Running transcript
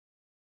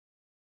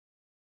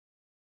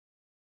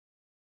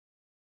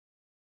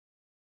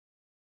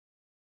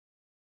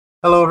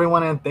Hello,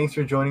 everyone, and thanks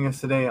for joining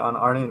us today on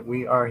Ardent.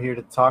 We are here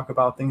to talk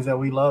about things that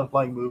we love,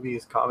 like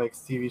movies, comics,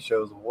 TV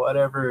shows,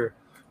 whatever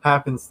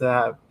happens to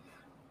have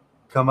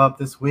come up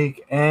this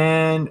week.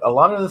 And a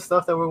lot of the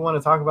stuff that we want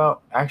to talk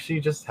about actually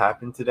just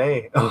happened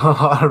today. A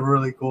lot of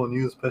really cool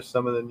news pushed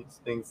some of the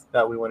things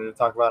that we wanted to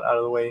talk about out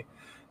of the way.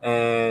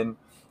 And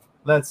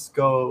let's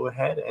go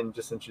ahead and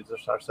just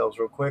introduce ourselves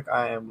real quick.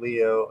 I am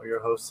Leo, your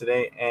host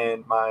today,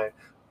 and my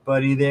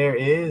buddy there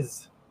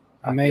is.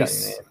 I forgot your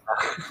Mace, name.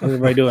 how's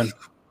everybody doing?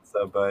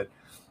 What's up,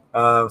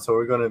 bud? So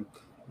we're going to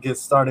get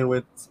started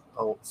with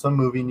some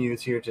movie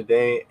news here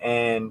today.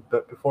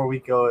 But before we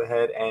go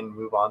ahead and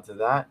move on to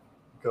that,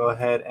 go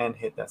ahead and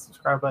hit that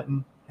subscribe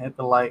button, hit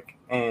the like,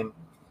 and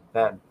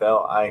that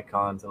bell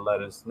icon to let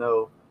us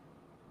know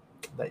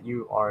that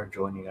you are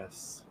joining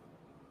us.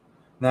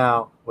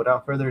 Now,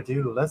 without further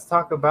ado, let's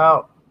talk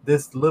about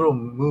this little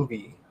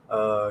movie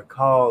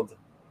called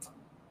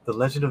The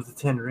Legend of the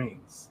Ten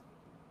Rings.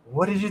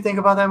 What did you think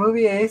about that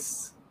movie,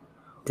 Ace?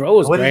 Bro, it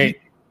was What did you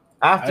great.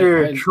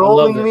 After I loved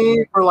trolling it.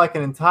 me for like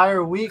an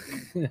entire week,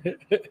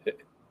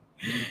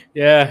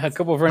 Yeah, a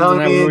couple of friends and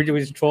telling I we were me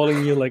just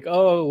trolling you like,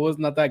 oh, it was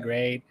not that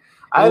great. It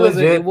I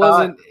wasn't. It legit thought,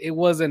 wasn't. It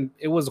wasn't.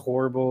 It was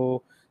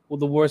horrible. Well,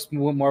 the worst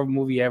Marvel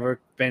movie ever.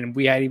 And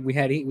we haven't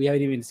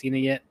even seen it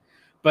yet.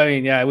 But I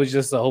mean, yeah, it was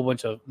just a whole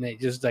bunch of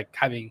just like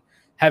having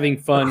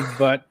fun.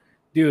 But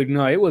dude,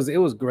 no, it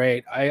was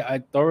great.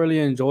 I thoroughly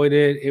enjoyed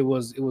it. It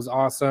was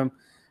awesome.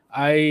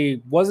 I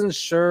wasn't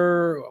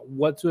sure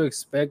what to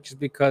expect just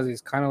because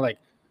it's kind of like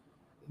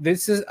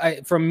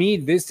for me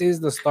this is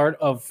the start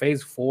of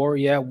phase 4.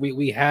 Yeah, yeah,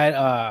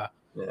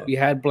 we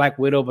had Black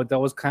Widow, but that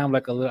was kind of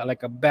like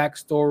a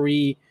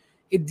backstory.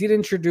 It did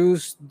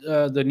introduce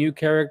the new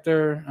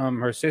character,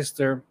 her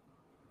sister,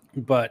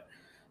 but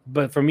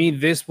for me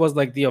this was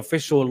like the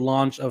official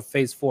launch of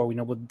phase 4,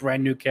 with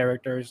brand new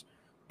characters,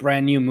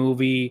 brand new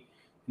movie,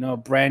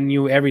 brand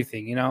new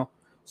everything,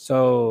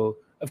 so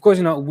of course,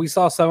 we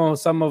saw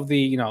some of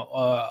the,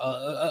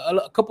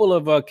 a couple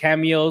of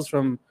cameos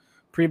from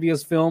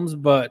previous films,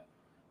 but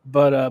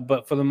for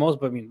the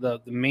most part, I mean, the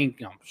main,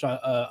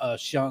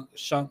 Shang-Chi,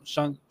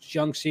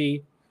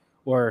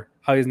 or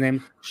how his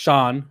name,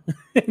 Sean,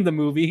 in the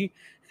movie,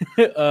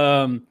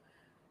 um,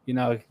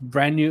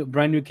 brand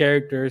new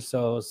characters.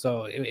 So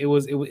it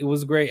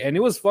was great, and it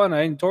was fun.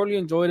 I totally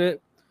enjoyed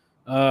it.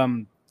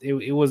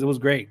 It was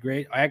great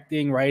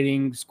acting,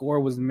 writing, score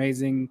was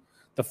amazing.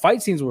 The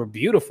fight scenes were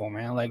beautiful,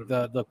 man. Like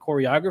the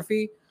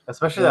choreography,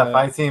 especially that the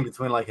fight scene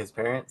between like his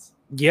parents.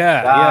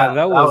 yeah, That that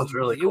that was was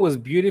really it was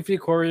cool. beautifully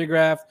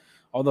choreographed.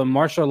 All the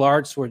martial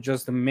arts were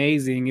just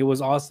amazing. It was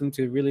awesome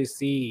to really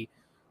see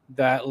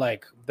that,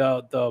 like,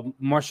 the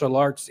martial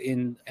arts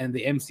in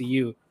the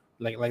MCU,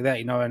 like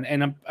that,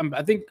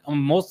 I think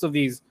most of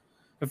these,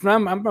 if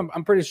not,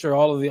 I'm pretty sure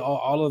all of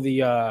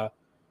the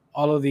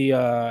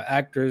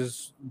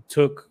actors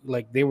took,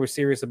 like, they were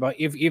serious about,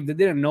 if they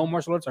didn't know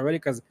martial arts already,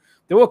 because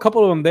there were a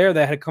couple of them there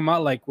that had come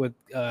out, like, with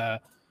I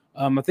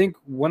think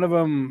one of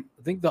them,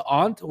 I think the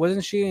aunt,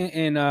 wasn't she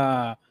in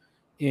the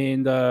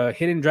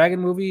Hidden Dragon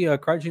movie,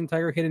 Crouching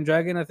Tiger, Hidden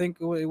Dragon, I think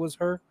it was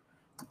her,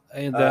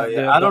 and the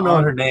Yeah, the I the don't know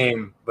aunt. her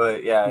name,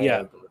 but yeah,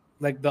 Yeah, yeah.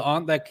 like the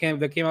aunt that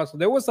came out. So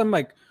there was some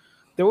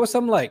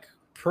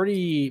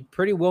pretty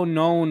well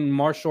known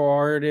martial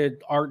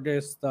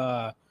artist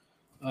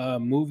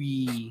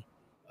movie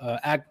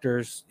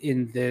actors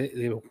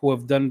who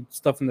have done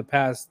stuff in the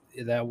past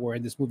that were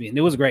in this movie, and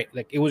it was great.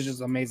 Like, it was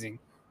just amazing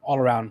all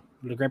around.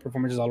 The great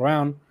performances all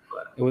around.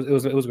 It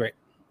was great.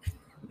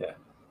 Yeah.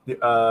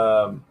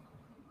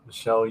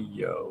 Michelle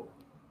Yeoh.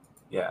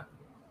 Yeah,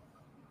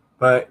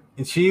 but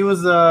she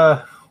was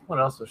what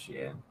else was she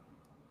in?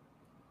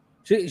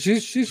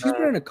 She's been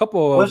Man, in a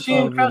couple was she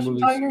in of the Crouching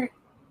movies, Tiger?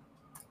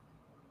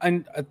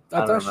 and I I don't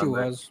thought she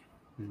remember. was.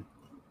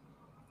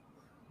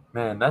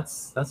 Man,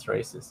 that's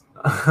racist.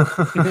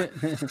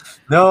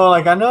 No,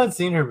 like I know I'd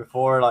seen her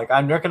before. Like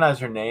I recognize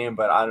her name,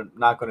 but I'm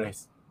not gonna.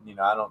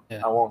 Yeah.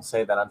 I won't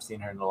say that I've seen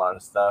her in a lot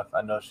of stuff.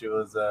 I know she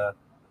was.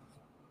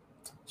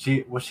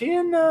 She was she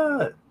in.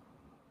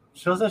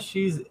 Shows that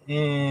she's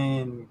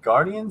in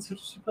Guardians. Who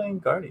does she play in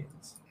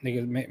Guardians?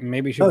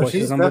 Maybe she Oh, voices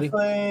she's somebody.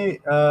 definitely.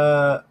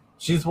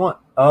 She's one.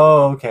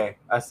 Oh, okay.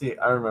 I see.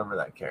 I remember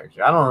that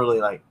character. I don't really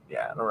like.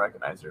 Yeah, I don't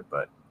recognize her,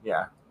 but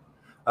yeah.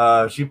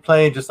 She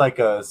played just like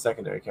a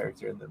secondary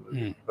character in the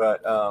movie, Mm.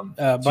 but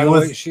she By the way,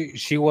 was.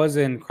 she was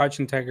in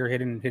Crouching Tiger,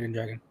 Hidden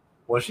Dragon.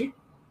 Was she?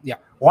 Yeah,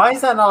 Why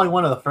is that not like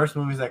one of the first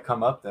movies that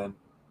come up then?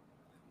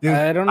 Dude,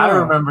 I don't know. I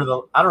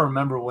don't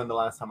remember when the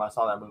last time I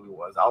saw that movie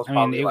was. I was I mean,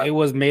 probably it like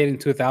was made in a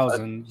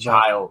 2000, but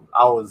child.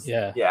 I was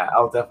yeah, yeah,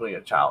 I was definitely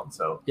a child.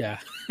 So yeah,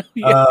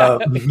 yeah, uh,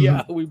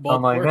 yeah. We I'm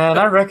both like, were. man,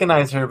 I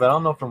recognize her, but I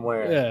don't know from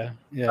where. Yeah,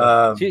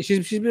 yeah. Um,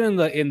 She's been in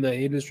the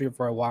industry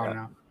for a while yeah,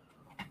 now.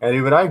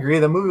 and but I agree.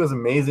 The movie was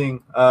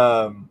amazing.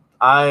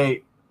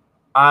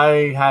 I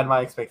had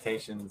my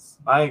expectations.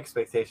 My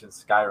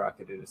expectations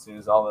skyrocketed as soon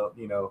as all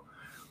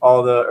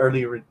the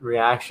early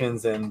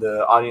reactions and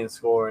the audience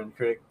score and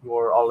critic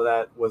score, all of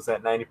that was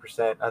at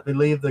 90%. I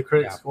believe the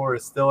critic Yeah, score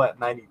is still at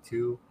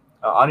 92.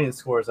 audience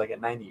score is like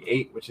at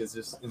 98, which is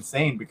just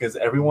insane because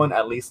everyone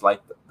at least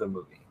liked the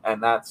movie,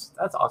 and that's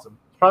awesome.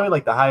 It's probably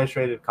like the highest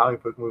rated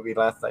comic book movie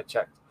last I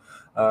checked.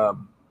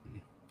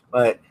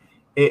 But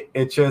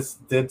it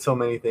just did so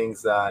many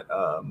things that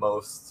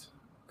most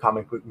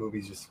comic book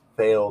movies just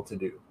fail to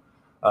do.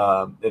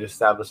 It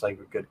established like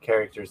good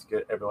characters.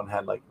 Good, everyone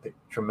had like the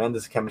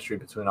tremendous chemistry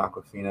between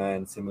Awkwafina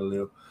and Simu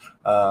Liu.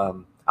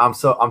 I'm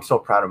so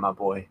proud of my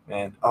boy,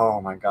 man. Oh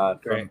my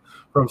god,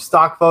 from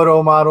stock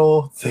photo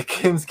model to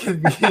Kim's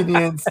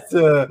Convenience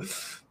to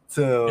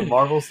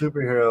Marvel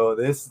superhero.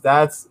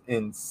 That's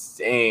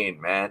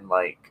insane, man.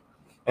 Like,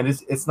 and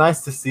it's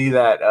nice to see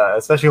that,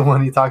 especially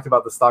when he talked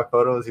about the stock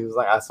photos. He was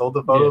like, I sold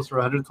the photos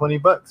for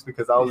 $120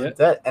 because I was in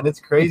debt. And it's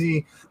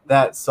crazy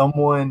that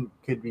someone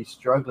could be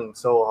struggling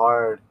so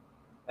hard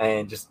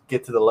and just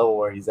get to the level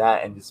where he's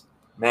at and just,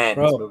 man,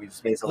 this movie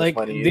just made so much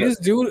money. This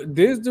dude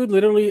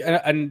literally,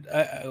 and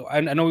I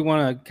know we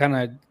want to kind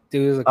of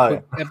do this a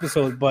quick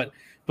episode, but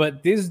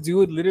this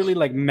dude literally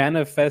like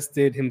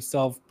manifested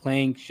himself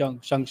playing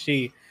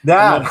Shang-Chi.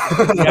 Yeah,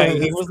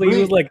 he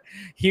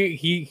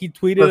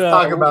tweeted. Let's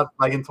talk about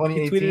like in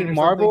 2018. He tweeted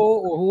Marvel,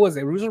 or who was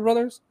it? Russo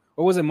Brothers,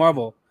 or was it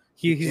Marvel?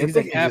 He's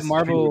like at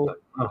Marvel.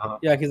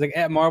 Yeah, he's like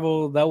at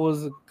Marvel. That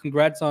was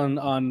congrats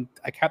on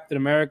Captain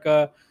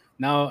America.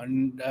 Now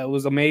it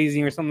was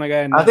amazing or something like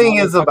that. And I think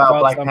it's about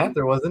Black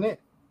Panther, wasn't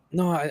it?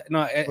 No, I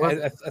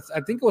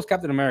think it was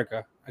Captain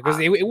America because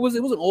it was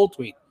an old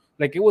tweet.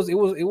 Like it was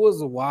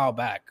a while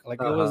back. Like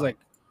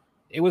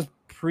it was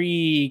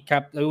pre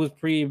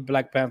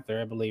Black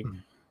Panther, I believe.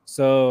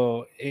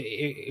 So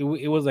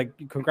it was like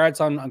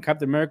congrats on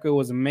Captain America. It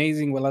was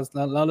amazing. Well,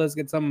 let's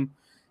get some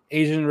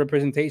Asian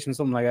representation,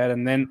 something like that.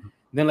 And then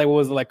like what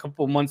was it, like a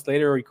couple months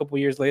later or a couple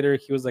years later,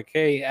 he was like,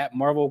 "Hey, at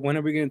Marvel, when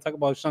are we going to talk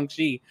about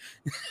Shang-Chi?"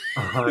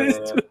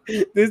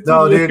 This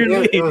dude,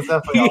 it was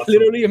definitely awesome. He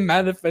literally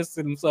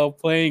manifested himself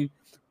playing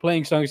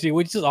Shang-Chi,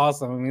 which is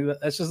awesome. I mean,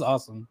 that's just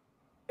awesome.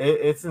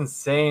 It's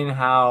insane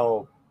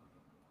how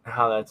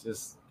that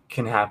just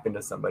can happen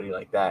to somebody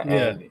like that.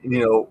 Yeah.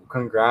 And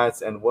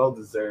congrats and well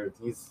deserved.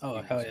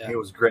 He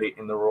was great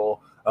in the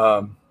role.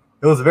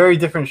 It was a very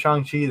different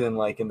Shang-Chi than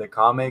like in the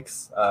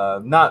comics.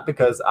 Not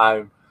because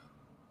I'm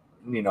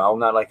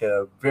not like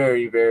a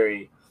very,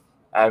 very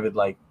avid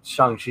like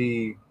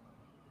Shang-Chi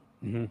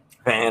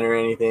fan or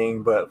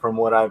anything, but from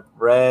what I've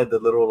read, the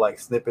little like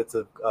snippets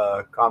of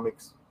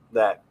comics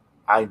that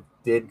I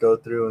did go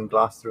through and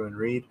gloss through and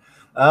read,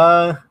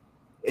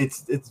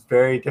 it's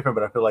very different,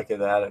 but I feel like the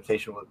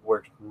adaptation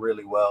worked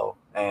really well,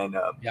 and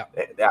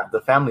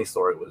the family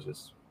story was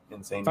just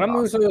insane.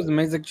 Family story was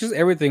amazing. Just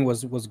everything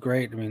was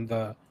great. I mean,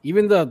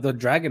 even the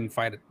dragon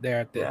fight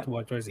there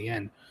towards the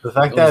end. The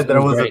fact that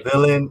there was a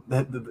villain,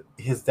 that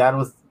his dad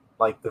was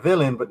like the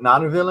villain, but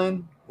not a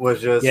villain,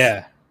 was just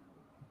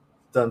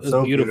done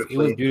so beautifully. It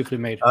was beautifully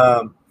made.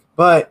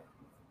 But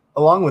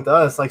along with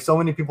us, like so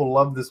many people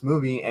loved this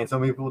movie, and so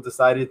many people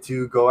decided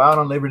to go out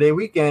on Labor Day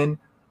weekend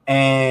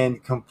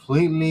and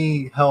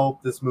completely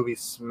help this movie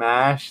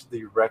smash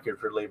the record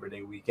for Labor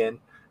Day weekend,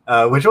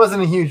 which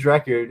wasn't a huge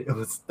record. It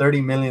was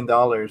 $30 million,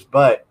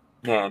 but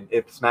man,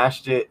 it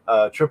smashed it,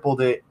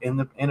 tripled it in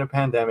a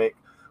pandemic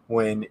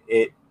when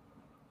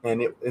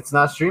it's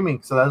not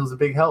streaming. So that was a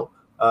big help.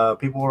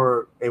 People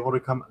were able to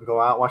go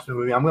out and watch the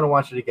movie. I'm going to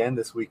watch it again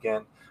this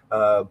weekend.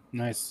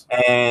 Nice.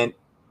 And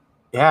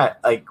yeah,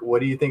 like, what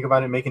do you think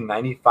about it making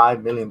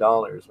 $95 million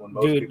when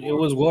most people it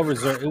was well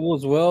reserved. It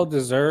was well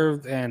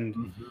deserved,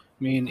 and I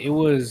mean, it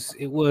was.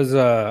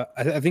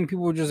 I think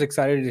people were just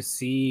excited to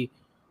see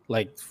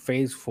like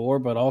Phase 4,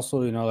 but also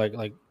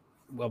like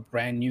a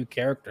brand new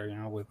character,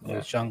 with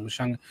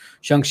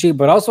Shang-Chi,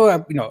 but also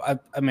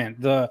I mean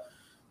the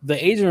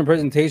Asian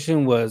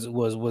representation was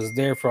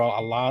there for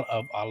a lot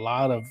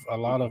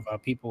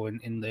of people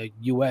in the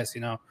U.S.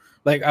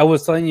 Like I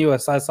was telling you, I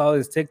saw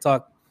this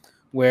TikTok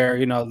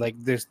where like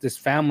this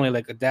family,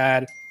 like a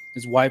dad,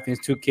 his wife, and his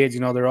two kids.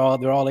 They're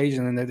all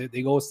Asian, and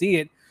they go see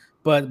it.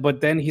 But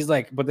then he's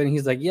like,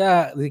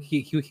 yeah,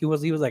 he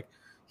was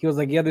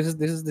like, yeah, this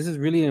is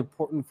really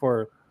important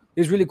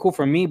this is really cool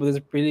for me, but this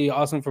is really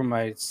awesome for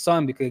my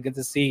son because I get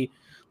to see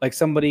like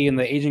somebody in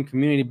the Asian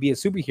community be a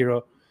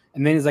superhero.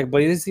 And then he's like,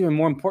 but it's even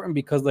more important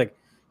because like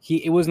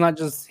it was not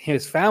just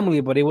his family,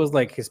 but it was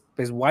like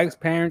his wife's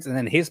parents and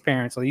then his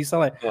parents. So he saw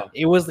like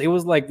it was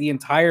like the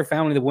entire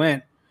family that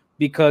went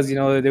because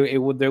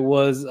there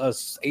was a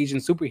Asian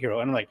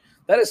superhero, and I'm like,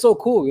 that is so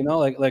cool,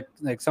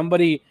 like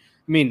somebody.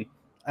 I mean,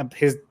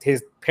 his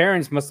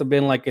parents must have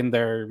been like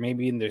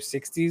maybe in their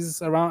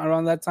 60s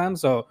around that time.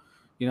 So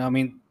I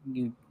mean,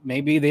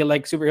 maybe they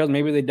like superheroes,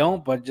 maybe they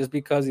don't, but just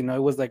because it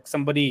was like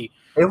somebody.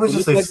 It was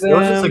just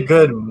a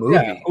good movie.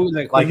 Yeah,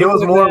 like it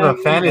was more of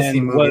a fantasy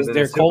movie was than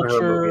their a superhero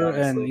culture,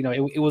 movie, and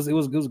it was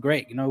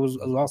great. It was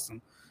awesome.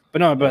 But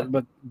no,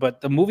 Yeah.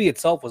 but the movie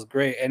itself was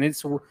great, and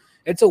it's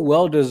a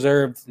well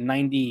deserved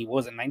 90. What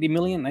was it 90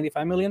 million,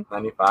 95 million?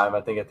 95,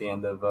 I think, at the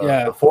end of the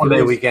Yeah,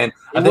 4-day weekend.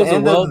 it At the was a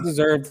end of, well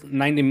deserved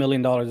 $90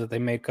 million that they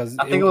made because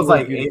I it think it was was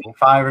like beautiful.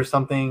 85 or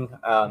something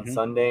on Hmm.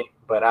 Sunday,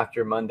 but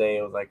after Monday,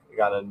 it was like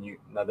got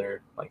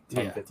another like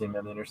 10, Yeah, 15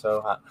 million or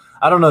so.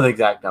 I don't know the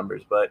exact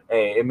numbers, but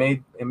hey, it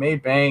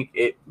made bank.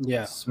 It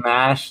yeah,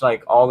 smashed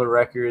like all the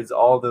records,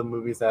 all the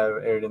movies that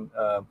have aired in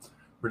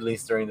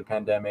released during the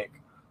pandemic.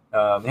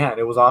 Yeah, and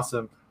it was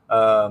awesome.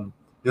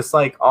 Just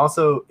like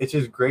also, it's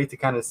just great to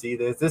kind of see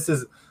this. This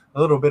is a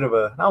little bit of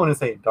a, I want to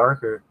say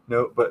darker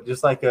note, but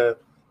just like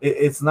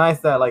it's nice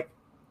that like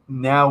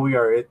now we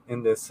are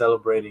in this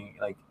celebrating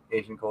like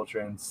Asian culture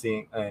and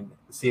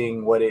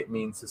seeing what it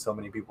means to so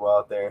many people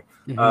out there.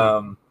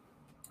 hmm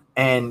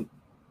And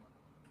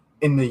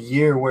in the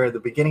year where the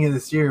beginning of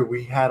this year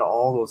we had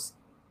all those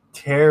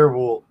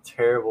terrible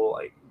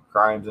like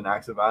crimes and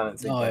acts of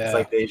violence oh against yeah.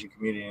 like the Asian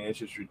community, and it's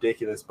just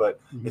ridiculous. But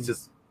it's Hmm.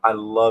 just I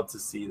love to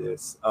see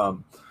this.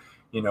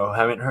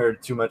 Haven't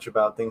heard too much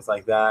about things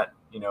like that,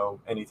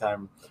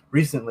 anytime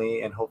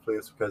recently, and hopefully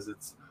it's because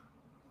it's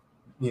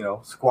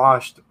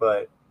squashed.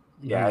 But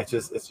yeah, Hmm. it's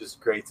just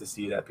great to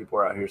see that people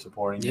are out here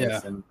supporting Yeah,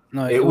 this, and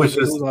no, it was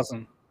it was just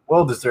awesome.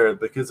 well deserved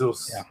because it Yeah,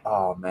 was,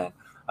 oh man.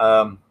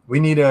 We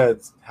need to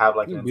have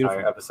like it an was entire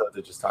beautiful. episode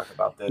to just talk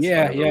about this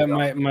Yeah, whenever yeah.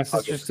 we go. My I'll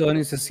sister get to still it.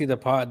 needs to see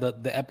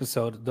the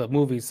episode, the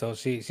movie. So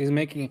she's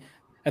making.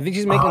 I think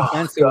she's making Oh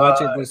plans to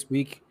watch it god. this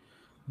week.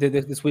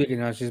 This week,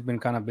 she's been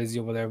kind of busy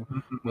over there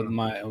with Mhm.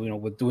 my,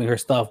 with doing her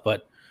stuff.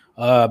 But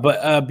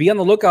be on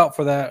the lookout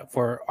for that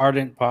for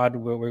Ardent Pod,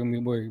 where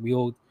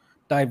we'll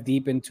dive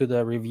deep into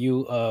the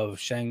review of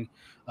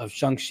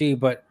Shang-Chi.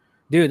 But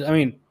dude, I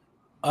mean,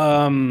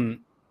 um,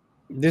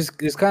 this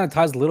kind of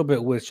ties a little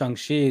bit with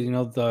Shang-Chi.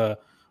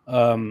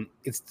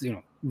 It's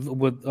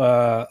with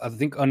I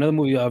think another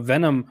movie,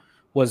 Venom,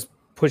 was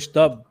pushed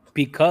up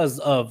because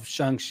of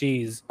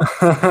Shang-Chi's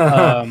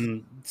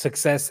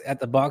success at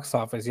the box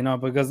office.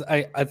 Because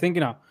I think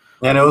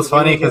And it it, was it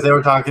funny was because like, they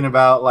were talking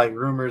about like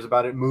rumors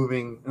about it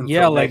moving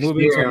yeah, until like next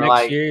moving year, until and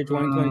next like, year,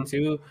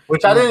 2022,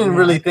 which I didn't man,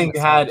 really that kind think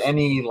of had sucks.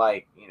 any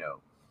like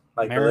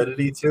like Merit.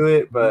 validity to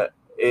it, Mhm. but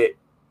it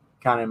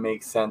kind of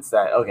makes sense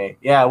that okay,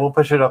 yeah, we'll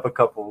push it up a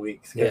couple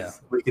weeks Yeah,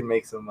 because we can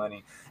make some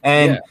money.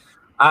 yeah, And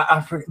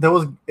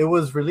it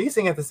was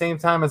releasing at the same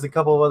time as a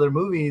couple of other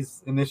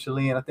movies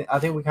initially, and I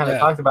think we kind of yeah.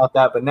 talked about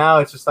that, but now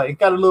it's just like it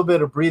got a little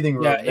bit of breathing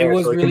Yeah, room it there,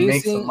 was so it can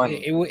make some releasing.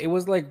 money. It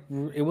was like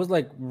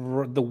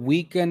the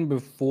weekend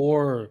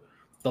before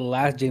the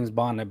last James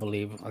Bond, I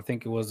believe. I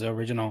think it was the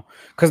original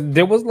because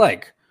there was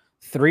like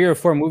 3 or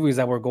 4 movies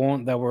that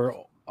were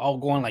all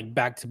going like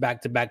back to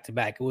back to back to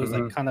back. It was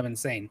like Hmm. kind of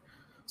insane.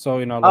 So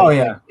Oh like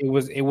yeah.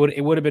 it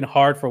would have been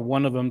hard for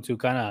one of them to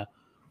kind of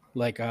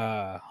like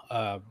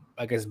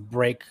I guess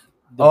break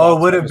the Oh, it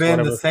box would have office or been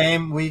the whatever.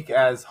 same week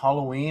as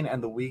Halloween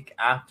and the week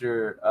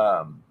after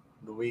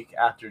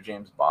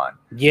James Bond.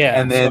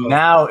 Yeah. And So then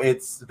now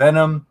it's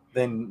Venom,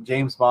 then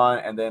James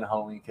Bond, and then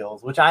Halloween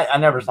Kills, which I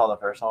never saw the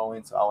first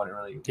Halloween, so I wouldn't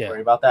really yeah,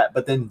 worry about that.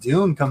 But then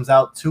Dune comes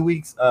out 2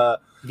 weeks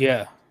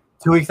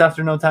 2 weeks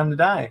after No Time to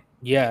Die.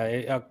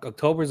 yeah.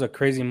 October is a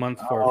crazy month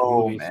for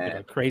Oh movies. man.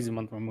 A crazy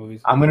month for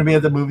movies. I'm gonna be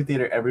at the movie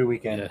theater every Yeah.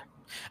 weekend.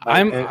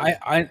 Like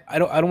I'm I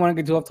don't want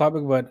to get too off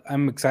topic, but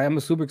I'm excited. I'm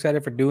super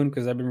excited for Dune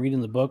because I've been reading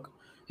the book,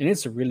 and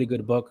it's a really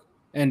good book.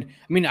 And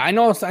I mean, I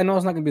know it's not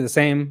gonna be the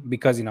same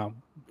because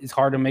it's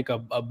hard to make a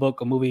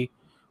book, a movie,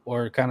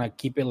 or kind of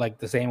keep it like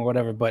the same or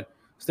whatever. But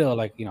still,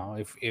 like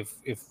if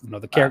the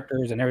uh,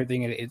 characters and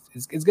everything,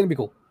 it's gonna be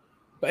cool.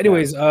 But yeah.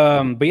 anyways,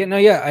 but yeah, no,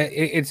 yeah,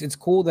 it's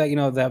cool that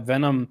that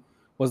Venom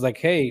was like,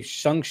 hey,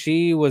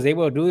 Shang-Chi was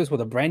able to do this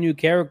with a brand new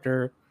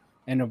character,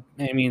 and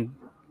I mean,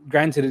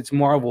 granted it's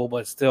Marvel,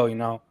 but still,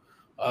 Yeah.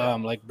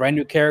 like brand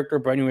new character,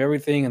 brand new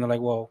everything, and they're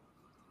like, well,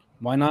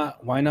 why not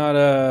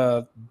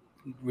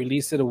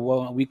release it a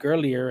week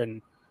earlier,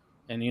 and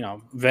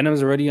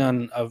Venom's already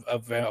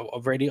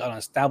already an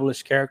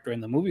established character in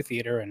the movie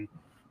theater, and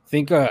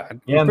think Yeah,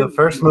 and the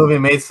first movie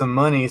made some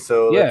money,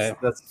 so yeah,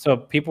 let's so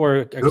people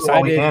are do it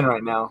while we excited. can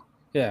right now.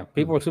 Yeah,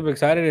 people are super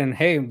excited, and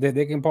hey,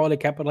 they can probably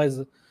capitalize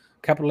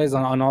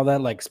on all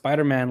that, like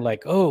Spider-Man,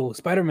 like, oh,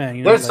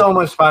 Spider-Man, There's like, so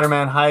much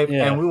Spider-Man hype, and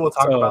yeah. we will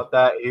talk So about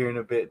that here in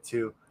a bit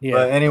too. yeah,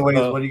 But anyways,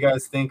 so what do you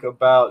guys think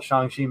about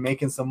Shang-Chi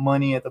making some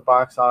money at the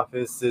box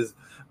office? Is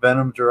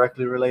Venom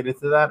directly related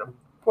to that? Of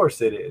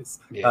course it is.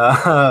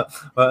 yeah.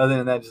 But other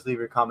than that, just leave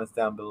your comments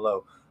down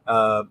below.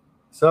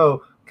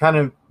 So kind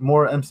of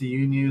more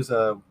MCU news.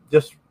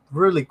 Just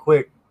really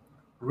quick,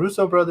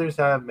 Russo brothers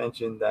have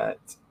mentioned that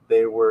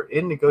they were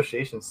in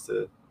negotiations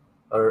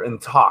or in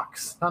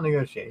talks, not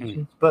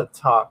negotiations, but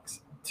talks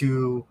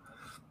to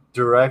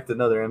direct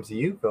another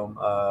MCU film.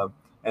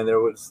 And there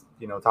was,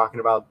 talking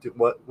about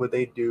what would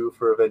they do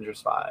for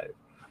Avengers 5,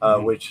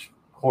 which,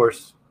 of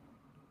course,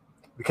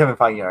 Kevin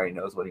Feige already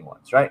knows what he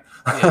wants, right?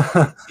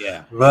 Yeah,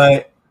 yeah.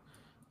 But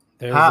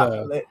There's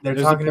they're there's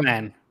a talking,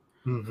 plan.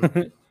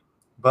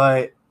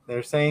 but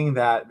they're saying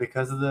that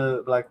because of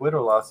the Black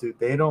Widow lawsuit,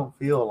 they don't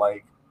feel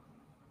like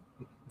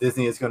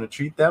Disney is going to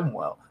treat them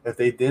well. If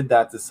they did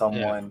that to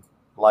someone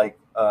like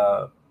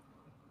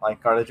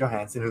Scarlett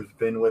Johansson, who's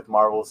been with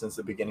Marvel since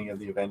the beginning of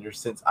the Avengers,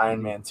 since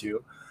Iron Man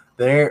 2,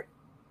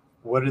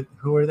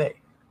 who are they?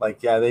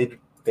 Like, yeah,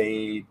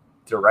 they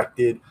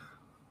directed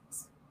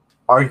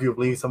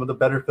arguably some of the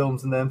better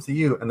films in the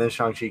MCU, and then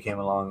Shang-Chi came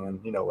along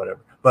and whatever.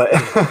 But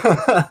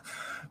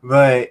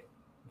but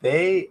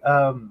they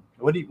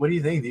what do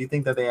you think? Do you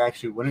think that they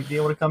actually wouldn't be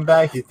able to come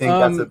back? Do you think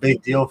that's a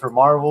big deal for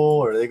Marvel,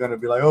 or are they going to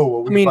be like, oh,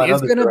 well,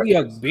 it's going to be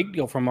a big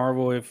deal for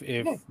Marvel if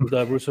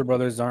the Russo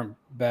brothers aren't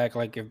back.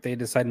 Like, if they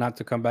decide not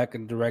to come back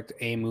and direct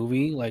a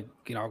movie, like,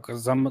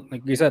 because some,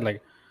 like you said,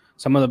 like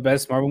some of the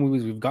best Marvel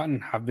movies we've gotten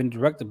have been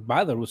directed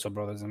by the Russo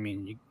brothers. I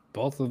mean,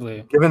 both of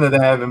the, given that they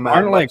haven't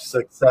had much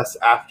success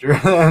after the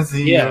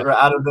MCU or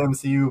out of the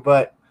MCU,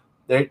 but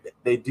they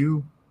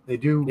do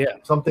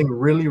something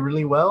really,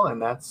 really well,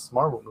 and that's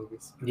Marvel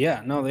movies.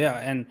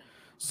 And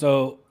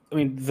so I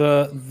mean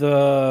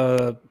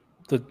the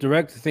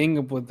direct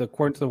thing with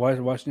according to the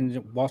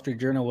Wall Street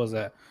Journal was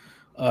that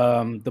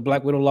the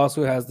Black Widow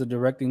lawsuit has the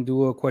directing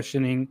duo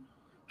questioning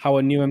how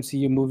a new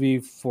MCU movie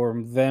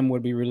for them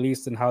would be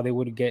released and how that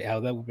would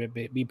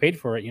be paid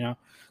for it.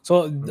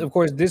 So of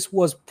course this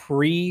was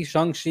pre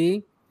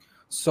Shang-Chi,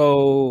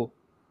 so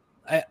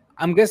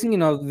I'm guessing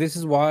this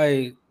is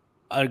why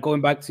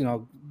going back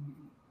to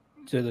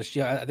to the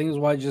I think it's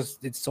why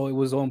it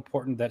was so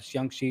important that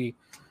Shang-Chi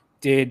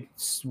did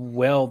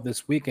well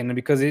this weekend,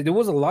 because there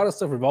was a lot of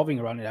stuff revolving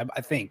around it.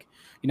 I think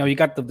you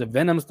got the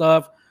Venom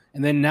stuff,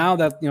 and then now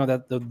that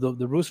that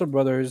the Russo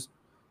brothers,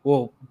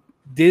 well,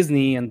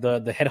 Disney and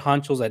the head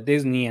honchos at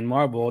Disney and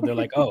Marvel, they're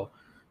like, oh,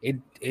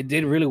 it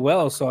did really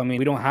well. So I mean,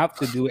 we don't have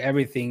to do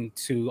everything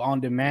to on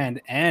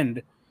demand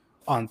and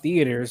on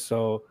theaters.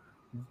 So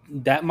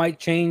that might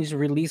change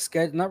release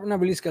schedule, not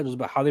release schedules,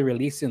 but how they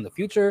release it in the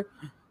future.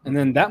 And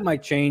then that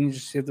might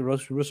change if the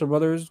Russo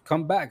brothers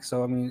come back.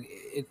 So I mean,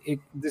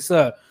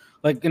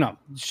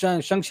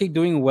 Shang-Chi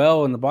doing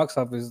well in the box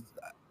office,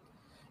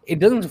 it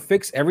doesn't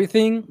fix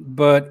everything,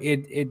 but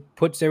it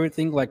puts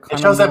everything like it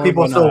shows that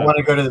people still want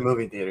to go to the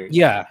movie theaters.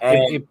 Yeah,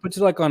 it puts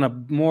it like on a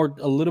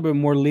little bit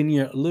more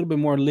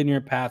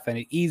linear path and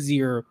an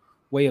easier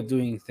way of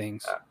doing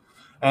things. Yeah.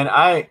 And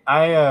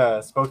I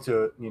spoke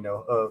to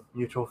a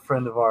mutual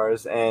friend of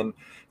ours and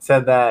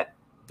said that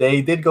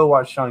they did go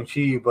watch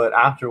Shang-Chi, but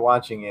after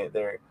watching it,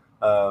 their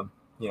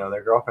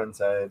girlfriend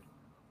said,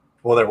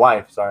 well, their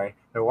wife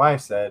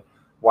said,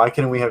 why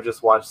couldn't we have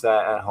just watched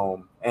that at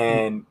home?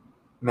 And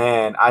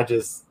man,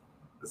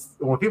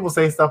 when people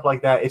say stuff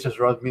like that, it just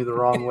rubs me the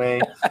wrong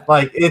way.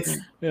 Like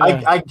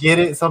I get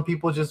it. Some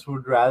people just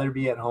would rather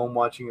be at home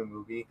watching a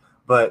movie,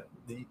 but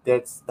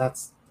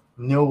that's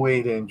no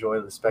way to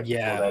enjoy the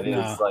spectacle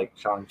is like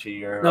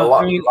Shang-Chi or a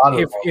lot.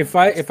 If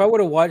I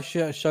would have watched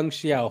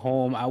Shang-Chi at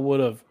home, I would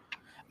have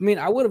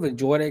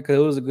enjoyed it because it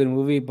was a good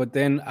movie, but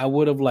then I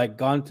would have like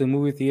gone to the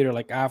movie theater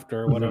like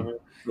after or whatever.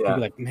 Yeah.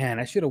 Be like, man,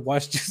 I should have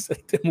watched just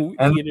at the movie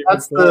theater.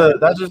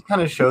 That just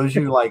kind of shows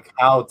you like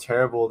how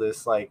terrible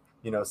this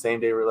same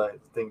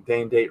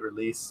day date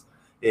release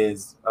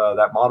is,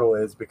 that model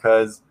is,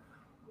 because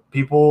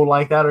people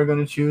like that are going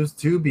to choose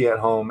to be at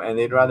home and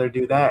they'd rather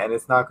do that, and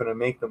it's not going to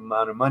make the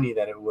amount of money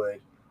that it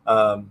would.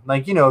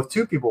 If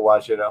two people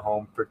watch it at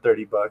home for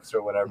 $30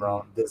 or whatever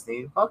on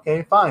Disney,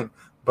 okay, fine.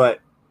 But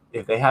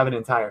if they have an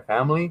entire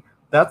family,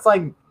 that's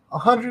like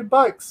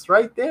 $100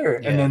 right there,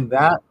 and then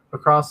that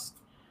across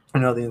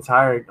the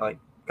entire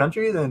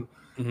country, then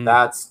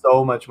that's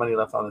so much money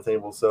left on the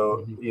table.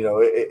 So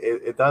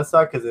it does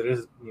suck because it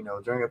is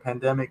during a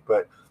pandemic,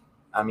 but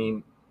I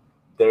mean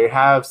they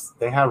have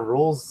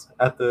rules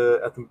at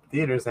the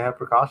theaters. They have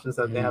precautions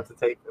that they have to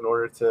take in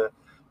order to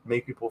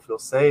make people feel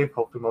safe.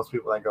 Hopefully most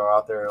people that go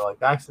out there are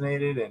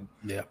vaccinated and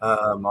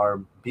are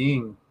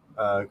being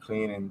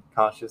clean and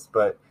cautious.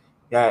 But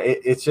yeah,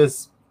 it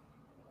just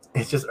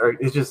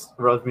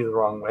rubs me the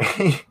wrong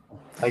way.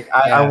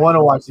 I want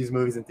to watch these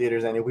movies in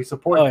theaters, and if we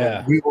support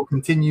them, we will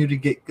continue to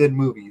get good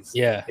movies.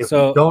 Yeah. If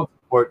we don't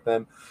support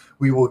them,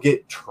 we will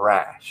get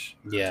trash.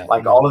 Yeah.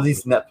 All of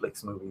these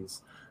Netflix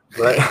movies.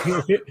 But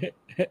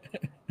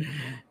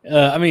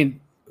I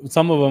mean,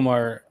 some of them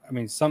are. I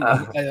mean,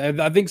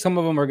 I think some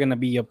of them are going to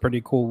be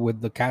pretty cool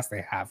with the cast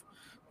they have,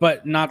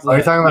 but not. Are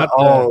you talking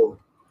about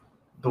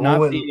the one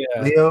with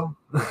Leo?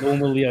 The one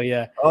with Leo,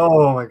 yeah.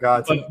 Oh my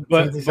God!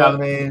 Timothée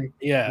Chalamet,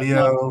 yeah,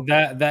 Leo.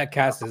 That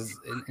cast is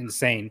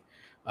insane.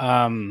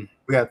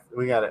 We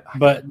got it.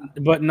 But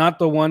not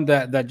the one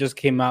that just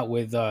came out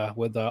with a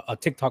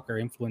TikToker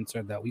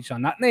influencer that we shall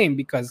not name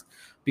because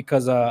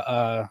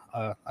I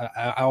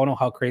don't know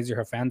how crazy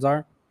her fans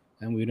are,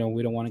 and we don't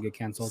want to get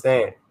canceled.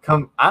 Say it.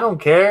 Come, I don't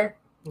care.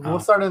 We'll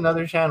start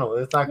another channel.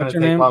 It's not going to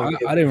take long.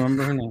 I didn't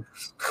remember her name.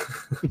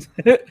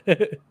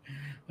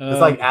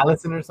 It's like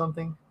Allison or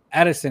something.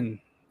 Addison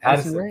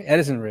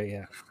Rae,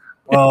 yeah.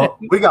 Well,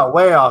 we got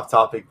way off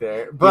topic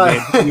there,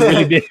 but we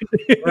really did.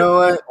 You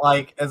know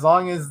what? As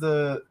long as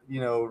the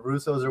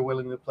Russos are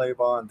willing to play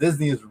ball, and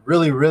Disney is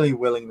really, really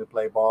willing to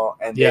play ball,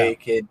 and they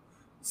could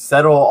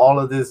settle all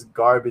of this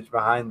garbage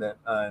behind them,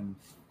 and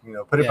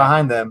put it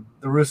behind them.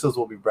 The Russos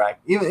will be back,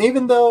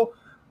 even though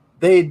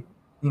they,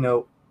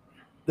 the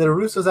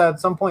Russos at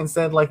some point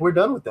said like we're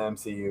done with the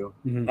MCU,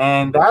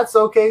 and that's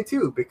okay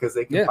too because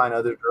they can find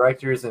other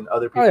directors and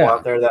other people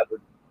out there that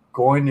are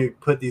going to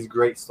put these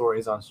great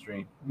stories on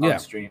screen. On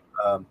screen.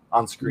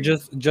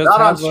 Just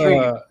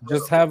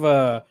have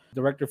a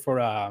director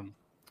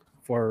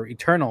for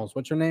Eternals.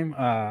 What's her name?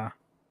 Man,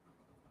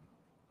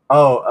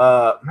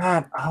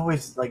 I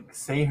always like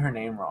say her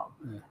name wrong.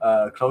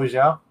 Chloe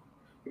Zhao.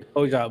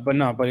 Chloe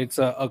Zhao, but it's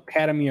a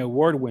Academy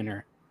Award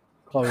winner,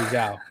 Chloe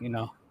Zhao.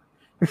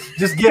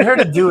 Just get her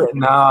to do it.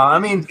 No, I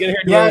mean,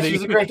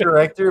 she's a great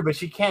director, but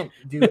she can't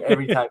do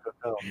every type of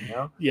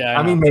film. Yeah,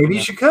 I mean, maybe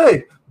she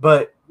could,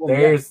 but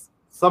there's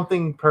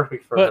something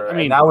perfect for her. I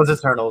mean, and that was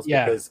Eternals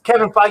because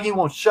Kevin Feige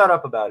won't shut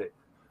up about it.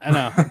 I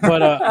know,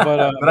 but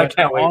I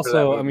can't wait.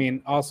 Also, I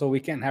mean, we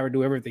can't have her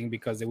do everything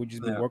because it would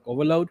just be work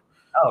overload.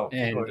 Oh,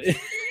 and of course.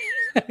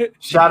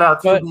 Shout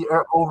out to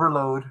the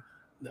overload.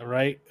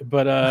 Right,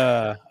 but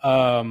no,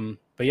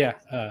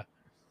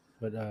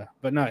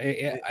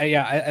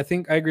 I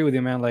think I agree with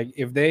you, man. Like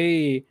if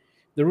the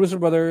Russo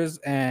brothers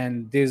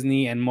and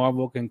Disney and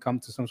Marvel can come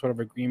to some sort of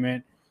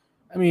agreement,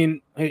 I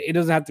mean, it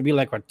doesn't have to be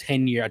like a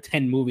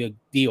 10 movie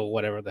deal,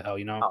 whatever the hell,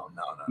 Oh, no.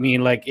 I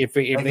mean, like if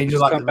they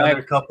just come back,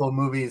 a couple of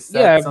movies.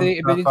 If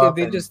they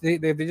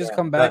just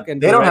come back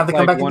and they don't have to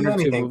come back one and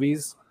do or two anything.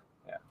 movies.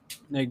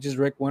 Like just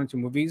direct 1 or 2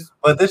 movies.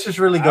 But this just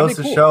really goes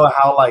to show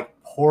how like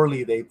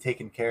poorly they've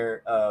taken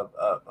care of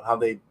how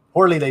they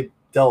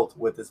dealt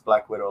with this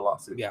Black Widow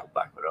lawsuit. Yeah,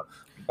 Black Widow,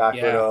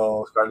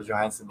 Scarlett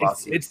Johansson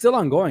lawsuit. It's still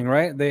ongoing,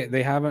 right?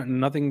 They haven't.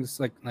 Nothing's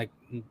like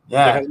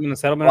there hasn't been a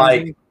settlement.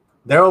 Like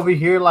they're over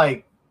here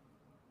like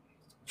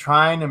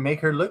trying to make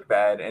her look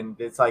bad, and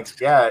it's like,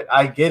 yeah,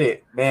 I get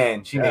it,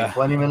 man. She made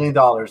 $20 million.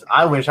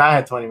 I wish I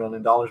had $20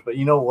 million, but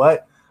you know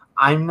what?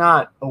 I'm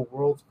not a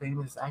world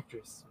famous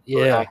actress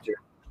or actor,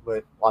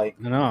 but like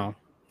no.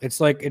 It's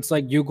like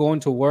you going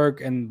to work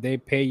and they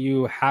pay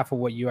you half of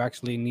what you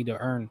actually need to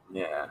earn.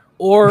 Yeah.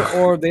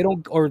 Or they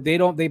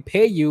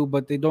pay you,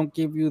 but they don't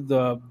give you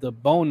the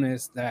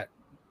bonus that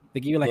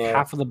they give you like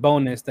half of the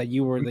bonus that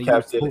you were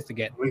supposed to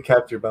get. We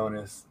kept your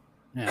bonus.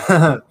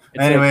 Yeah.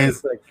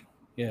 Anyways,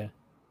 yeah.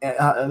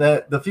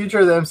 The future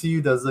of the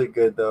MCU does look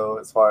good though,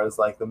 as far as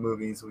like the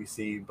movies we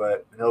see,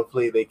 but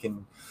hopefully they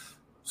can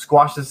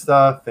squash this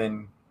stuff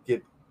and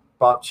get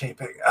Bob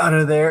Chapek out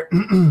of there.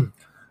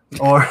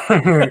 or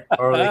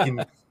they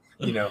can,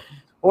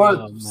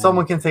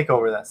 someone can take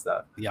over that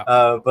stuff. Yeah.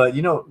 But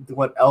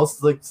what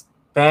else looks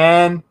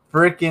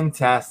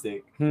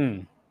fan-freaking-tastic?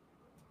 Dude,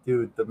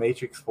 the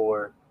Matrix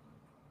 4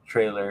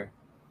 trailer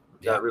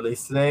got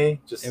released today.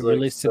 It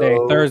released today.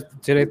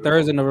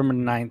 Thursday, November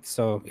 9th.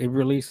 So it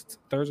released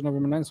Thursday,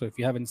 November 9th. So if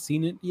you haven't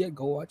seen it yet,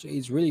 go watch it.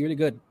 It's really, really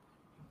good.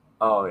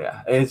 Oh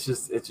yeah, it's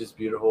just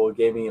beautiful. It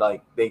gave me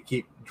they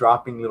keep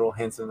dropping little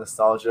hints of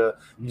nostalgia,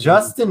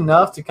 just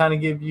enough to kind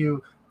of give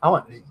you. I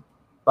want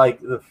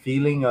the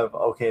feeling of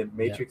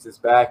Matrix is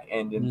back,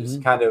 and then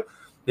just kind of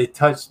they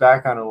touched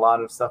back on a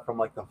lot of stuff from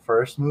like the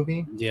first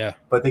movie. Yeah,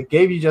 but they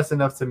gave you just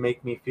enough to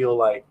make me feel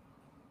like,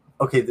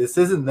 okay, this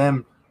isn't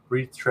them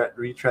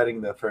retreading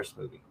the first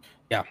movie.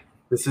 Yeah,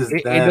 this is them.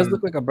 It does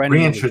look like a brand new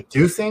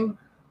reintroducing, movie.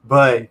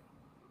 But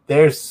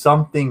there's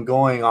something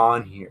going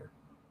on here.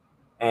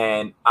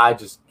 And I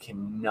just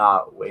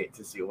cannot wait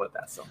to see what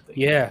that's something.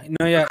 Yeah,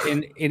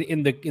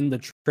 in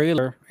the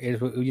trailer,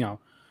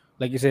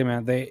 like you say,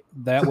 man,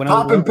 when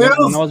I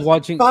was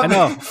watching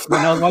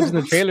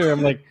the trailer,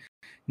 I'm like,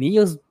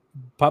 Neo's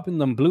popping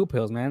them blue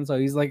pills, man. So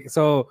he's like,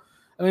 so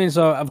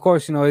of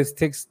course, it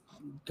takes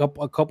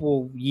a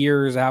couple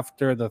years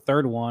after the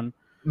third one.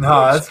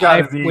 No, that's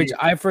gotta be. Which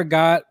I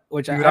forgot.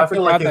 I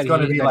feel like it's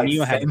going to be like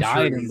Neo had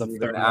died in the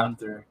third one.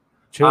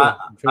 True.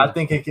 I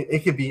think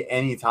it could be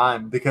any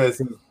time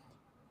because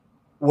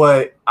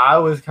what I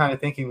was kind of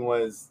thinking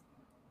was,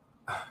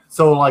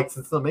 so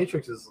since the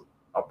Matrix is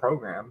a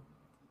program,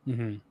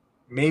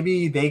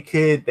 maybe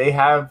they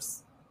have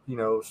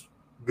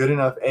good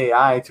enough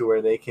AI to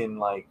where they can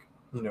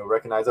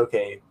recognize,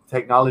 okay,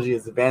 technology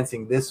is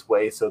advancing this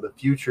way, so the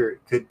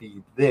future could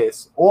be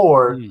this,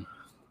 or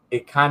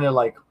it kind of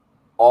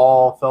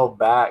all fell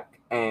back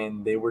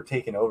and they were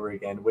taken over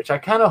again, which I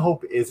kind of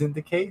hope isn't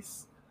the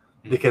case.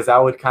 Because that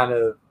would kind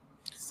of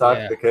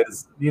suck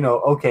because,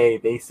 okay,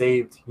 they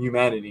saved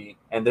humanity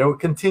and there will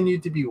continue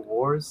to be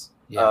wars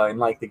in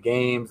the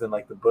games and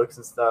the books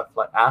and stuff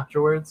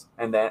afterwards.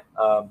 And that,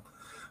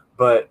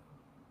 but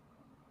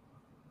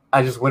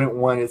I just wouldn't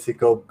want it to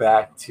go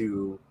back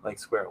to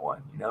square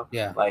one,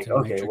 Yeah.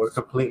 Okay, we're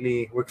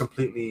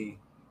completely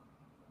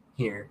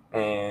here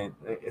and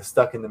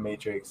stuck in the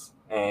Matrix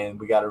and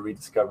we got to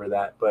rediscover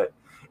that. But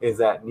is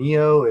that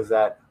Neo? Is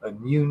that a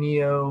new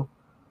Neo?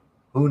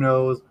 Who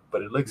knows?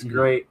 But it looks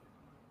great.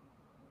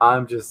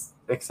 I'm just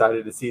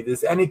excited to see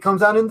this. And it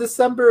comes out in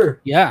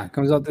December. Yeah, it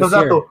comes out this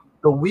year.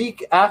 The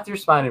week after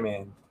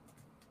Spider-Man.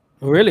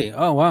 Really?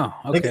 Oh, wow. Okay.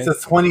 I think it's the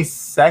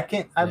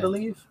 22nd, I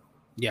believe.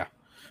 Yeah.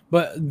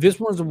 But this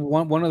one's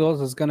one of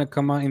those that's going to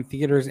come out in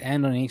theaters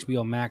and on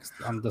HBO Max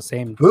on the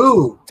same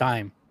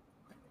time.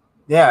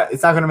 Yeah,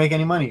 it's not going to make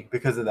any money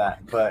because of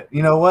that. But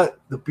you know what?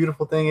 The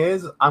beautiful thing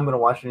is, I'm going to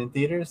watch it in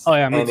theaters. Oh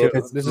yeah, me and too. if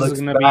it This is looks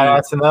gonna be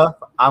badass enough,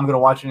 I'm going to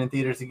watch it in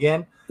theaters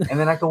again, and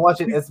then I can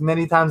watch it as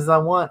many times as I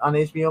want on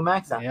HBO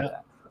Max after yeah,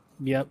 that.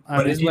 yep.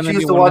 But This if is you gonna choose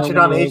be to one watch of it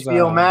on those.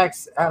 HBO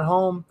Max at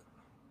home,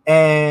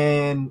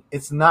 and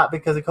it's not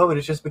because of COVID,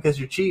 it's just because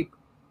you're cheap,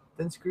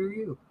 then screw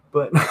you.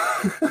 But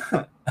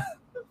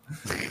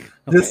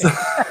this, all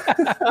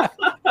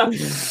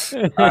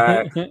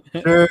right,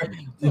 sure,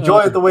 enjoy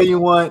it the way you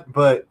want,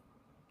 but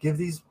give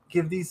these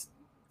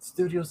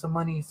studios some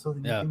money so that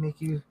you Yeah. can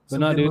make you But some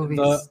no, good dude,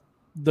 movies.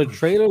 the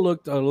trailer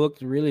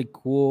looked really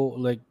cool.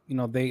 Like, you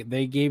know,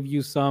 they gave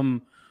you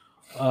some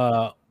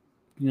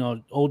you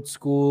know, old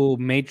school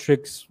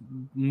Matrix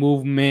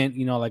movement,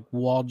 you know, like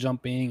wall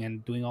jumping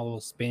and doing all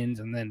those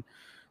spins, and then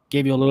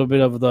gave you a little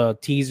bit of the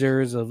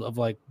teasers of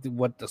like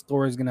what the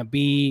story is gonna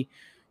be,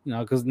 you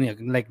know, because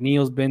like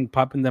Neo's been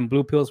popping them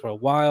blue pills for a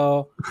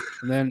while,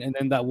 and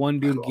then that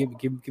one dude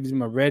gives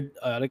him a red,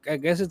 like I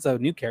guess it's a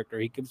new character.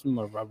 He gives him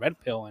a red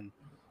pill and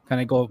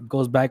kind of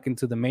goes back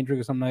into the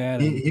Matrix or something like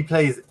that. And He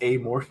plays a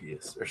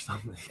Morpheus or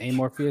something. a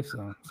Morpheus,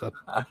 so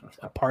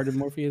a part of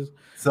Morpheus.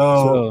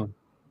 So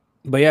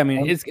So, but yeah, I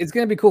mean, it's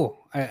gonna be cool.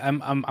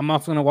 I'm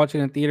also gonna watch it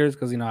in theaters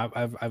because, you know,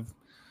 I've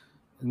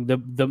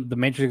the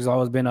Matrix has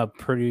always been a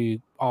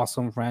pretty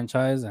awesome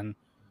franchise, and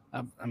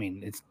I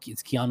mean, it's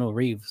Keanu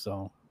Reeves,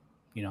 so,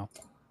 you know,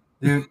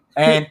 dude,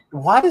 and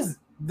why is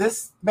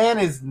this man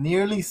is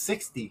nearly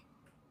 60?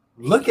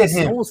 Look at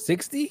him. Almost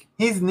 60.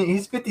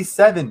 He's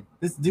 57.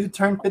 This dude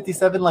turned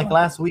 57 like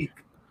last week.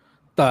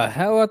 The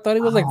hell, I thought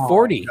he was like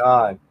 40.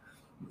 God,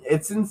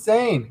 it's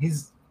insane.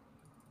 He's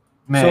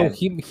man. So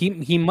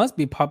he must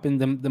be popping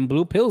them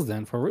blue pills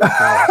then, for real.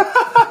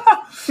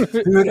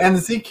 Dude, and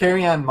to see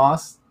Carrie-Anne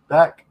Moss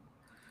back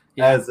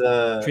as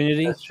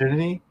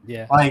Trinity,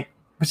 yeah, like,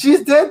 but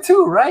she's dead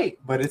too, right?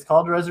 But it's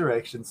called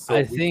Resurrection, so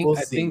I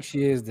think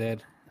she is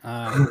dead.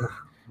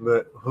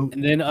 But who?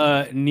 And then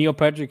Neil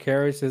Patrick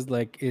Harris is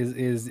like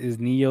is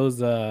Neo's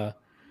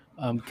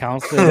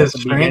counselor at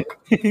the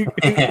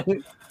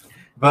beginning.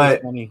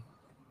 But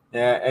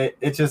yeah,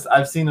 it just,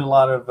 I've seen a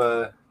lot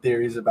of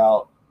theories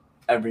about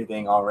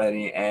everything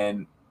already,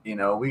 and you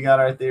know, we got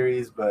our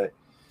theories, but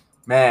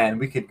man,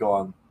 we could go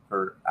on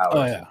for hours.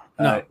 Oh yeah,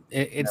 no,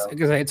 it's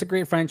because it's a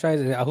great franchise.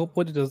 I hope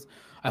it does.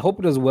 I hope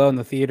it does well in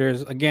the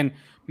theaters. Again,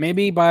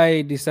 maybe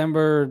by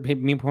December,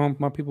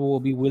 more people will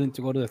be willing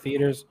to go to the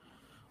theaters.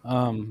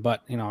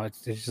 But you know,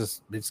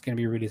 it's gonna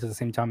be released at the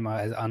same time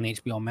as on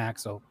HBO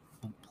Max. So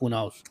who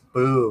knows?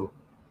 Boo.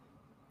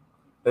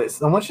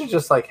 Someone should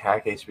just like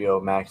hack HBO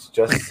Max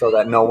just so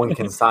that no one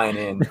can sign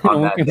in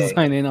on that day.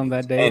 Sign in on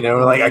that day. And they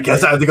were like, I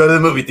guess I have to go to the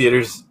movie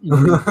theaters.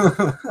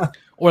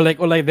 or like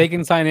they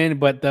can sign in,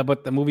 but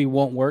the movie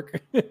won't work.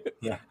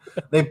 Yeah,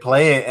 they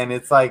play it and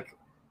it's like,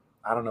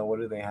 I don't know, what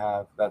do they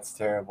have? That's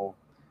terrible.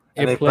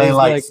 And they play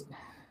like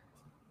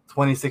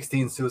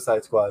 2016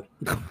 Suicide Squad.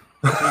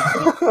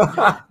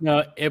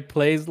 No, it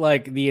plays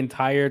like the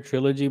entire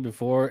trilogy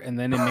before, and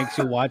then it makes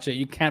you watch it.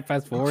 You can't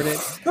fast forward it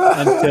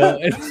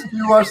until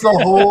you watch the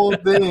whole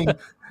thing,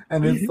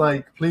 and it's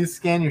like, please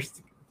scan your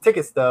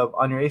ticket stub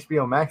on your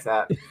HBO Max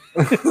app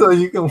so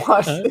you can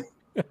watch it.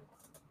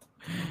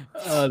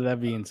 Oh,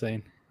 that'd be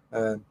insane.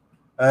 Anyway,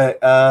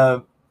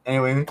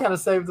 we kind of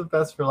saved the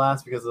best for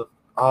last because of,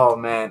 oh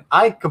man,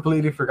 I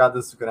completely forgot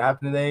this was going to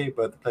happen today,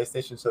 but the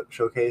PlayStation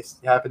Showcase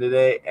happened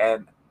today,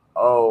 and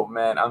oh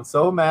man, I'm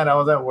so mad I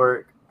was at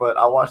work, but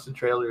I watched the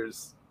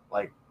trailers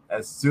like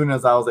as soon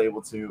as I was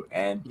able to,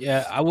 and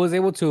yeah, I was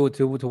able to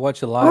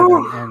watch it live,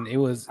 and it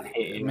was,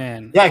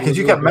 man. Yeah, because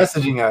you kept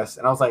messaging us,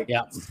 and I was like,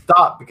 yeah,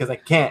 stop, because I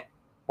can't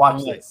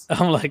watch this.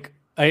 I'm like,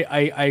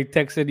 I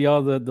texted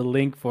y'all the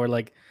link for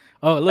like,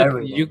 oh look,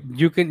 everything.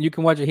 you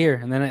can watch it here,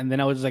 and then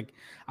I was like,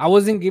 I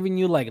wasn't giving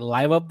you like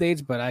live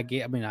updates, but I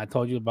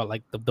told you about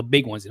like the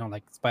big ones, you know,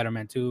 like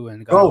Spider-Man 2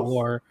 and God of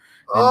War.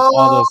 And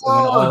all those,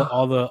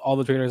 and all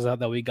the trailers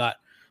that we got.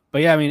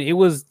 But yeah, I mean, it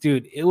was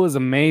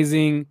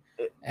amazing.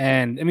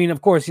 And I mean,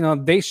 of course, you know,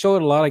 they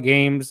showed a lot of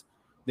games.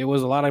 There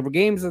was a lot of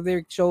games that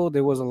they showed.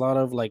 There was a lot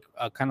of like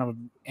kind of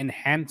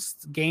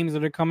enhanced games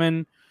that are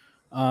coming.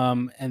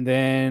 And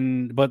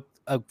then, but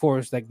of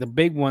course, like the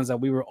big ones that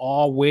we were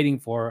all waiting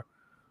for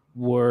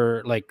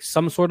were like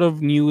some sort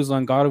of news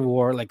on God of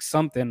War, like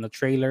something, a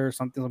trailer,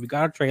 something. We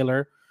got a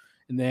trailer.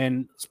 And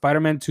then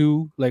Spider-Man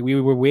 2, like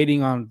we were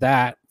waiting on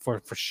that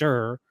for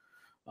sure.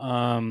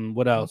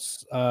 What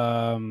else?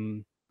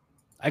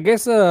 I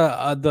guess the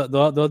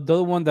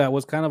other one that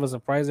was kind of a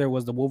surprise there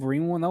was the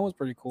Wolverine one. That was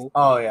pretty cool.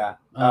 Oh yeah.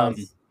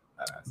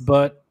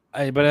 But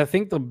I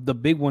think the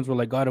big ones were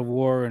like God of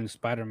War and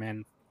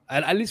Spider-Man,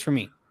 at least for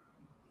me.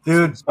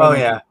 Dude, oh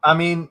yeah. I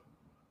mean,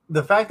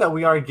 the fact that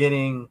we are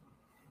getting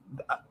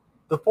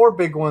the four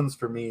big ones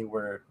for me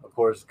were, of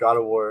course, God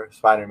of War,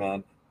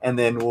 Spider-Man, and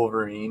then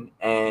Wolverine,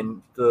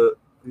 and the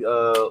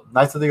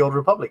Knights of the Old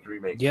Republic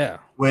remake. Yeah.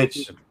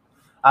 Which,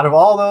 out of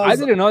all those, I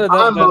didn't know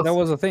that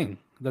was a thing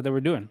that they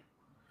were doing.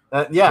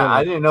 I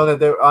didn't know that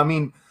there. I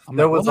mean,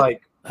 there was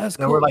like That's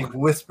There were cool. like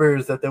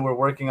whispers that they were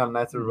working on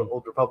Knights of the Mhm.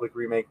 Old Republic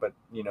remake, but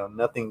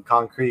nothing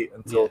concrete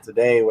until Yeah.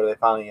 today, where they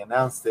finally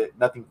announced it.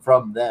 Nothing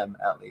from them,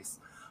 at least.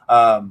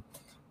 Um,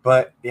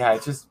 but yeah,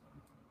 it's just,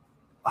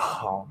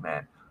 oh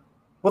man,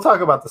 we'll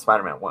talk about the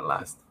Spider-Man one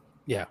last.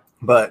 Yeah.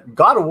 But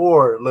God of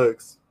War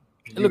looks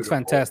It looks beautiful.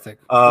 fantastic.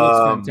 It looks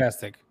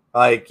fantastic.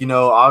 Like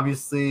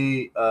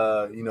obviously,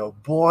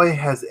 boy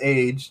has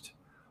aged.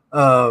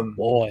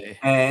 Boy.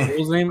 And What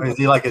was his name? is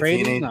he like a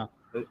Atreides? teenage? No.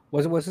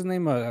 What's his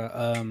name?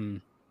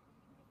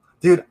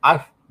 Dude,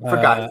 I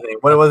forgot his name.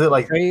 What was it,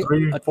 like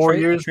Atre- 3-4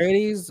 years?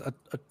 Atreus.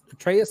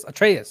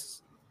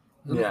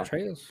 Isn't it Yeah,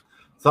 Atreus?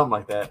 something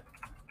like that.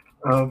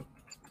 Or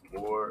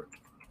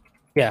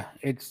Yeah,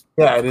 it's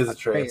it is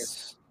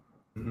Atreus.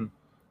 Mhm.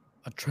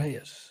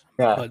 Atreus.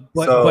 Yeah,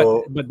 But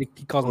so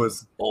he calls it him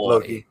was boy.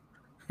 Loki.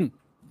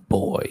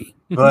 Boy.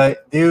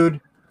 But dude,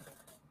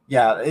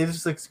 yeah, it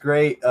just looks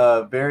great.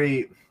 I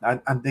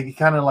think he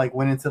kind of like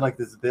went into like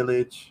this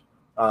village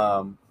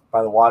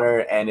by the water,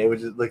 and it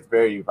was just looked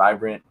very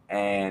vibrant.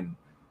 And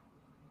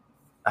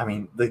I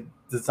mean, the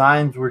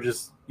designs were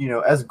just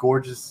as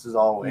gorgeous as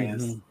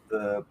always.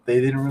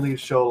 They didn't really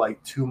show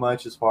like too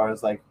much as far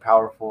as like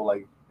powerful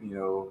like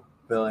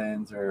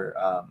villains or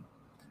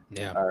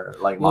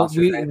like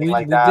monsters or anything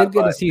like we that. did get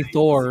to But see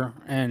Thor,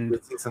 and we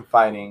see some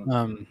fighting.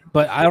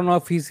 but I don't know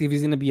if he's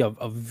gonna be a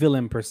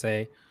villain per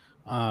se.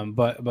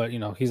 But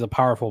he's a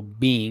powerful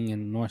being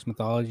in Norse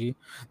mythology.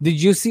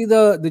 Did you see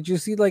did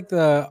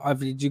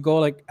you go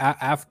like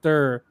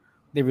after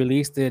they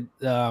released it?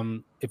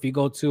 If you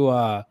go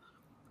to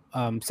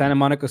Santa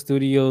Monica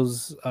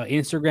Studios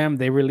Instagram,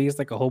 they released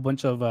like a whole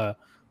bunch of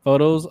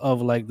photos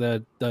of like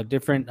the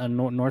different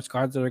Norse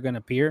gods that are gonna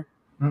appear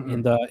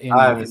in the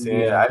I haven't seen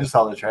it. I just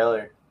saw the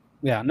trailer.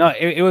 Yeah, no,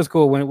 it was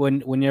cool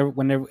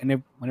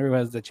whenever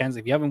has the chance.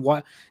 If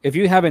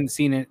you haven't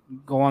seen it,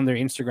 go on their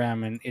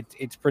Instagram, and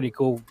it's pretty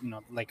cool.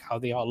 Like how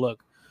they all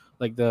look,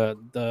 like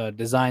the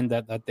design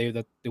that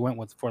they went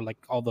with for like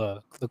all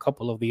the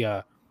couple of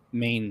the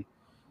main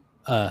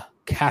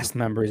cast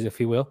members, if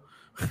you will,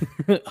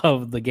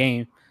 of the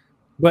game.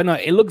 But no,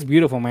 it looks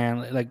beautiful,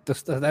 man. Like the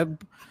stuff that,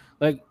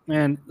 like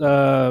man,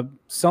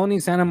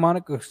 Sony Santa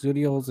Monica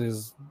Studios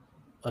is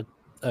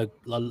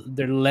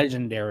they're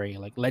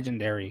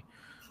legendary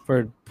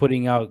for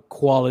putting out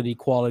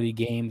quality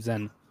games.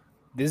 And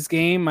this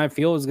game, I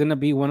feel, is gonna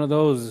be one of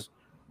those.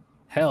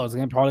 Hell, it's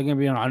probably gonna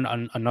be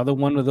on another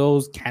one of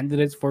those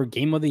candidates for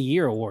Game of the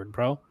Year award,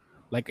 bro.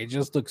 Like it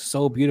just looks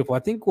so beautiful. I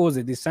think what was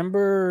it,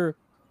 December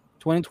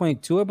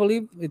 2022, I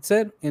believe it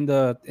said in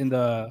the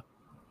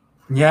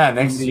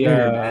next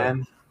year,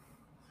 man.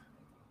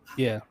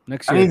 Yeah,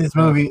 next year. I need this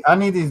movie. I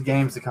need these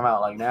games to come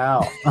out like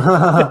now.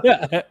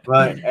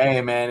 But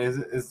hey, man,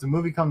 is the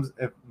movie comes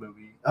if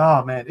movie?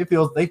 Oh man, they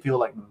feel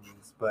like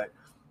movies. But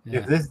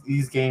if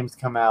these games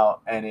come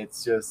out and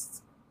it's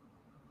just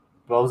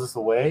blows us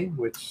away,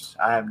 which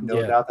I have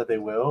no doubt that they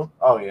will.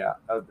 Oh yeah,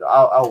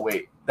 I'll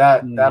wait.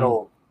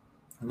 That'll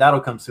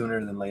come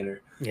sooner than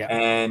later. Yeah,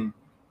 and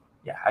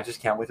yeah, I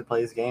just can't wait to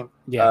play this game.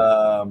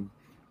 Yeah,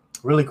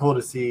 really cool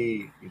to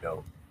see.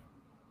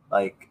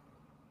 Like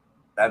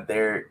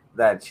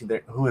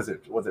who is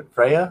it? Was it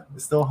Freya?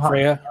 Is still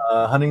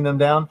hunting them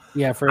down?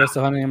 Yeah, Freya's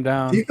still hunting them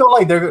down. Do you feel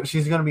like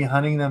she's going to be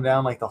hunting them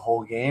down like the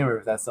whole game, or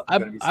if that's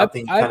going to be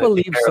something I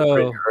believe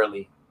so.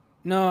 Early?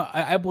 No,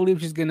 I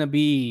believe she's going to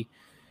be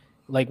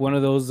like one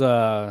of those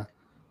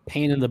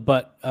pain in the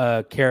butt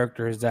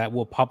characters that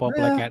will pop up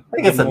like at. I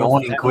think it's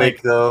annoying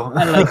quick though.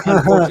 At like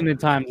unfortunate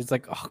times, it's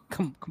like, oh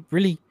come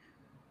really.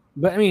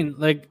 But I mean,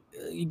 like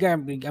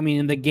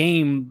in the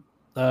game,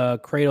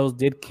 Kratos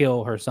did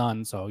kill her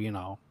son, so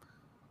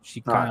she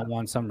kind of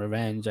wants some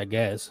revenge, I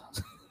guess.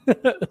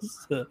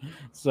 so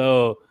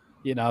so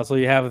you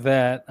have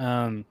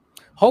that.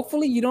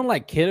 Hopefully you don't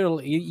like kill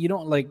her. You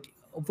don't like.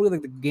 Hopefully,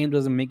 like the game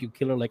doesn't make you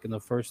kill her like in the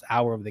first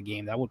hour of the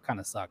game. That would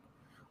kind of suck.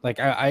 Like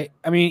I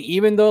mean,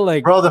 even though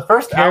like bro, the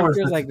first hour is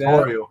the like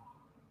tutorial.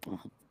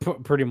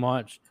 That, pretty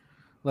much.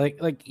 Like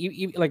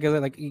you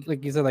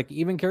said, like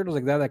even characters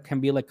like that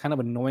can be like kind of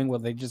annoying where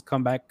they just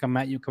come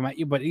at you.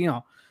 But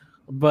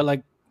but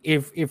like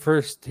if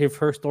her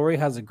story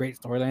has a great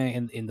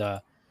storyline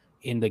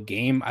in the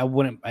game, I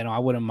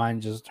wouldn't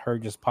mind her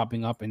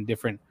popping up in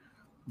different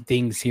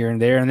things here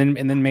and there, and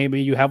then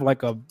maybe you have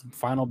like a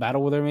final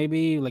battle with her,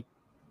 maybe like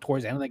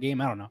towards the end of the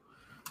game. I don't know,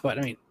 but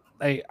I mean,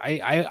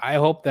 I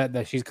hope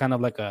that she's kind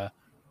of like a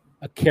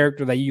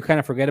character that you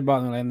kind of forget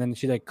about, and then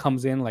she like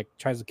comes in, like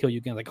tries to kill you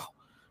again, like, oh,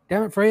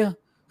 damn it, Freya,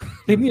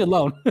 leave me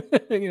alone,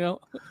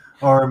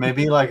 Or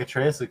maybe like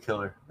Atreus would kill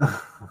her.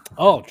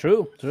 Oh,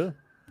 true.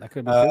 That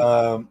could be.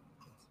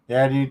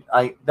 Yeah, dude.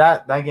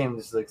 That game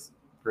just looks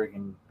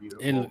freaking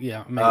beautiful.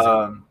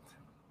 Amazing.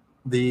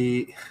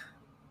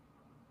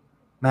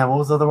 Man, what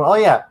was the other one? Oh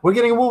yeah, we're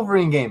getting a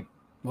Wolverine game.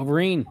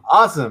 Wolverine,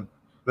 awesome.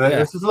 But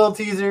this is a little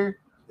teaser.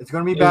 It's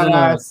going to be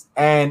badass.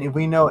 And if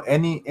we know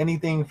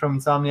anything from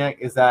Insomniac,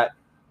 is that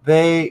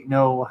they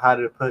know how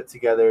to put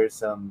together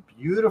some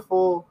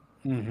beautiful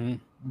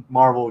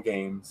Marvel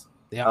games.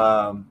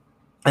 Yeah.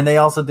 And they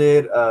also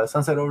did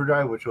Sunset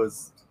Overdrive, which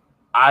was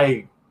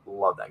I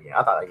love that game.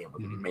 I thought that game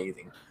was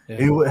amazing. Yeah.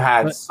 It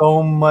had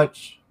so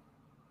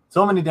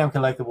many damn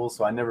collectibles,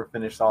 so I never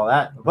finished all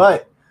that.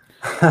 But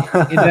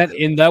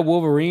in that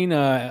Wolverine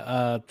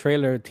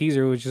trailer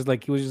teaser, it was just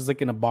like he was just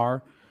like in a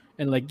bar,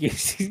 and like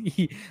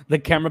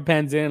the camera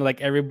pans in, and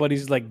like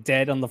everybody's like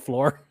dead on the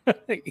floor.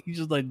 He's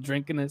just like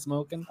drinking and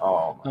smoking.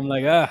 oh, I'm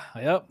like,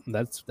 yep,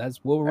 that's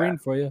Wolverine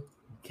for you.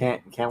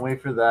 Can't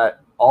wait for that.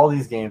 All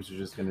these games are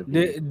just gonna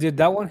be. Did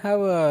that one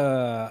have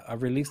a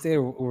release date,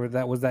 or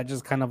was that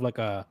just kind of like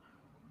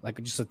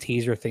just a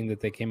teaser thing that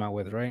they came out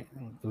with, right?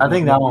 I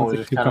think that one was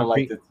just kind of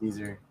like the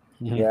teaser.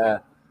 Mm-hmm. Yeah.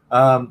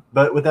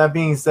 But with that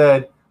being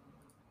said,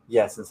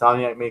 yes,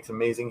 Insomniac makes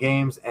amazing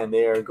games, and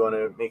they are going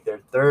to make their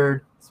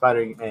third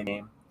Spider-Man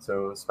game.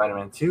 So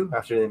Spider-Man 2,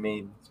 after they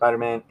made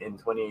Spider-Man in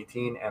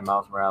 2018 and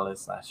Miles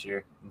Morales last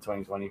year in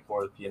 2020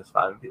 for the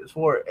PS5 and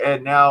PS4.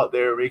 And now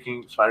they're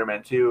making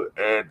Spider-Man 2,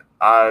 and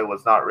I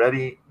was not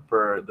ready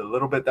for the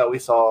little bit that we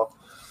saw.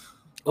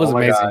 It was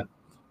amazing. God.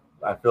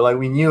 I feel like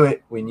we knew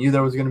it. We knew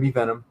there was going to be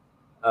Venom.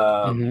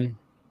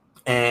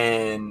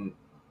 And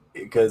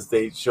because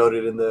they showed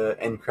it in the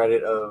end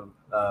credit of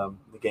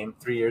the game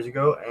 3 years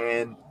ago,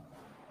 and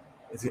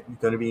it's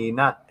going to be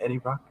not Eddie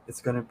Brock.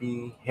 It's going to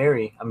be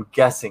Harry. I'm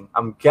guessing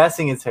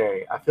it's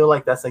Harry. I feel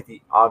like that's like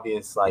the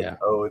obvious,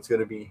 oh, it's going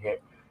to be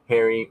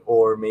Harry,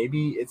 or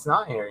maybe it's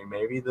not Harry.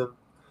 Maybe the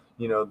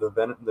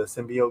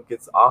symbiote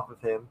gets off of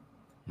him,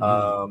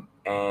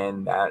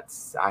 and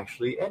that's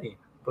actually Eddie.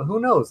 But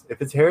who knows?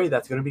 If it's Harry,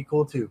 that's going to be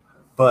cool too.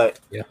 But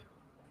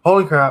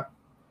holy crap,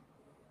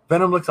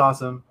 Venom looks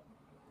awesome.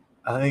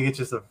 I think it's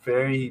just a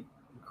very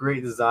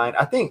great design.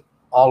 I think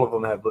all of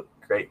them have looked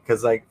great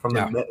because, like, from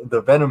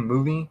the Venom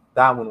movie,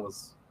 that one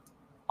was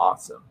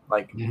awesome.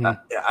 Like,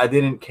 I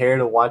didn't care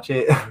to watch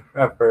it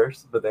at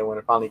first, but then when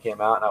it finally came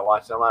out and I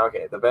watched it, I'm like,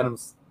 okay,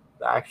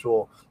 the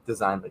actual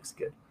design looks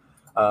good.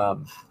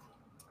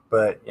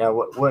 But yeah,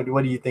 what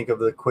do you think of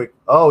the quick?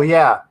 Oh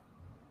yeah,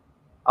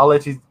 I'll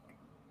let you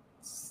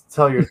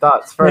tell your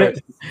thoughts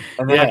first,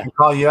 and then I can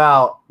call you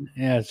out.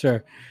 Yeah,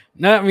 sure.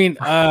 No, I mean,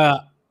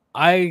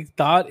 I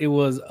thought it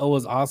was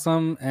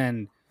awesome,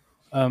 and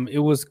it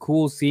was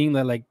cool seeing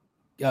that like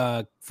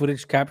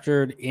footage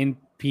captured in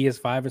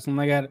PS5 or something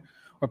like that,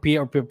 or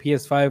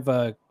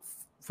PS5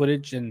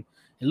 footage, and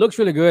it looks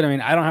really good. I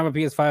mean, I don't have a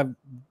PS5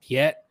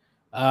 yet.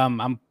 I'm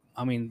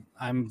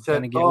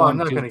gonna get one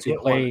to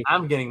play.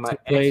 I'm getting my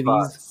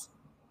Xbox. These.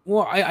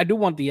 Well, I do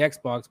want the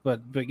Xbox,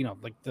 but you know,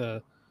 like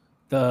the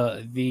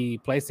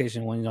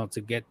PlayStation one, you know,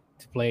 to get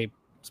to play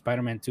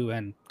Spider-Man 2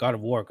 and God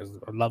of War, because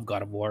I love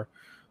God of War.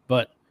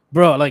 But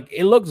bro, like,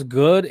 it looks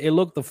good.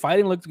 The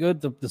fighting looked good.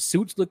 The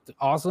suits looked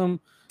awesome.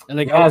 And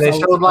like, they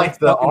showed like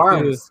the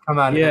arms come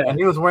out. Yeah, and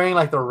he was wearing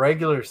like the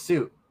regular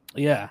suit.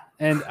 Yeah,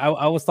 and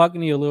I was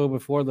talking to you a little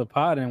before the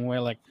pod, and we're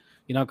like,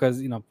 you know,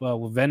 because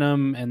with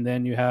Venom, and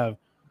then you have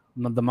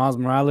the Miles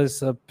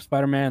Morales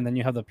Spider-Man, and then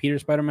you have the Peter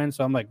Spider-Man.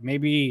 So I'm like,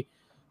 maybe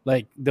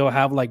like they'll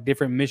have like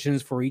different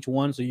missions for each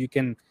one, so you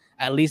can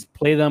at least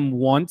play them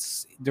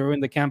once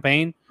during the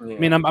campaign. Yeah. I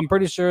mean, I'm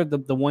pretty sure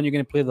the one you're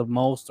gonna play the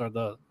most, or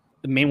the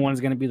main one,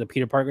 is gonna be the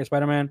Peter Parker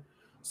Spider-Man.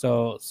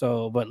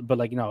 But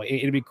like, you know,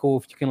 it'd be cool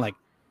if you can, like,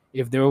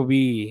 if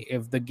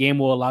the game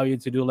will allow you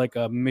to do like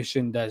a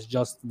mission that's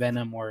just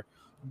Venom or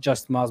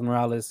just Miles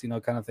Morales, you know,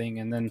 kind of thing.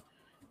 And then,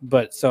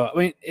 but so I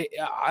mean,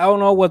 I don't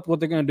know what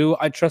they're gonna do.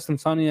 I trust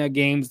Insomniac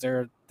Games.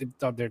 They're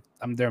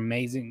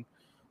amazing,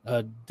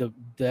 the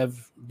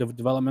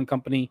development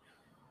company.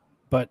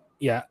 But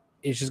yeah,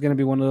 it's just gonna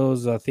be one of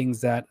those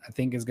things that I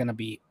think is gonna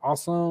be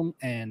awesome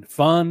and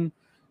fun,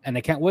 and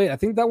I can't wait. I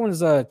think that one's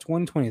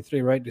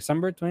 2023, right?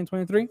 December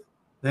 2023.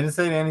 They didn't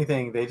say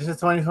anything. They just said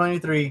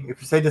 2023.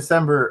 If you say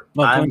December,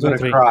 I'm going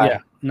to cry. Yeah,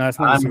 no, it's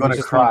not. I'm going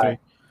to cry.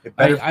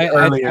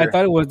 I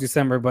thought it was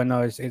December, but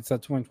no, it's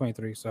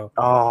 2023. So,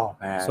 oh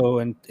man. So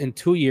in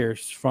 2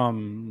 years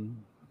from,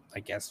 I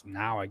guess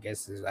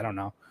I don't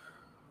know.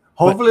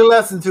 Hopefully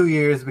less than 2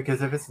 years,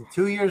 because if it's in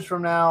 2 years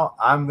from now,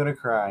 I'm going to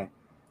cry.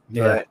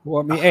 Yeah. But,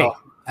 well, I mean, hey,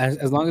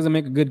 as long as I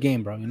make a good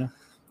game, bro, you know.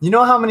 You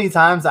know how many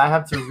times I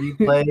have to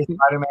replay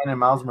Spider-Man and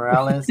Miles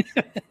Morales?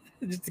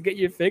 Just to get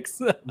your fix.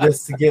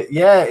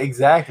 Yeah,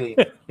 exactly.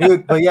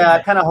 Dude, but yeah,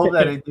 I kind of hope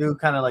that they do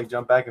kind of like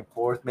jump back and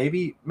forth.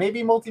 Maybe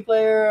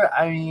multiplayer.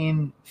 I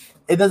mean,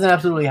 it doesn't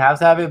absolutely have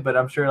to have it, but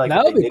I'm sure like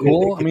that would be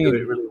cool. I mean, do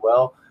it really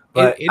well.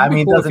 But I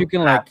mean, cool if you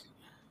can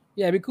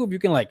it'd be cool if you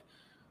can like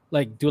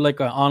do like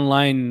an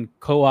online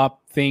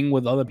co-op thing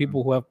with other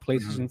people who have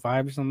PlayStation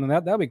 5 or something.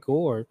 That'd be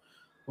cool.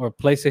 Or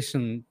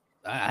PlayStation.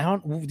 I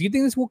don't. Do you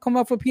think this will come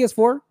out for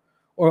PS4,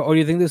 or do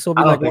you think this will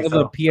be like one of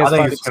the PS5? I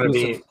think it's going to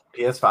be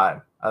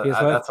PS5.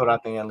 That's what I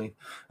think, at least,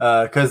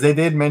 because Sony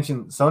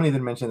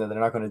did mention that they're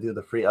not going to do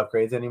the free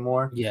upgrades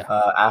anymore. Yeah.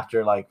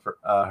 After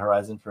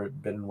Horizon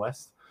Forbidden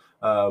West,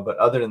 but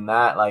other than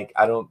that, like,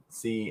 I don't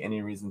see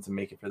any reason to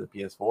make it for the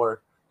PS4.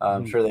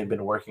 I'm sure they've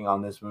been working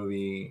on this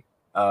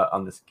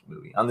on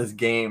this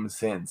game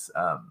since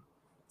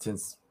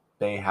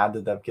they had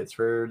the dev kits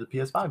for the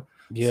PS5.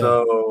 Yeah.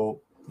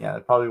 So yeah,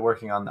 they're probably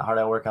working on hard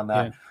at work on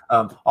that.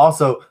 Yeah.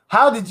 Also,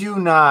 how did you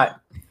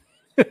not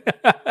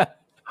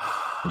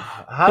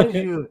how did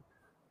you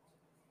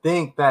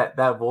think that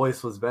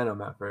voice was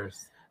Venom at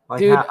first? Like,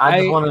 Dude,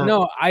 I just want to.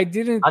 no, I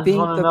didn't I just think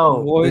want to that the know.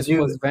 Did voice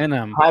you was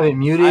Venom. have it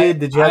muted?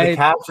 Did you have the I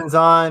captions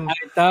on? I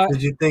thought,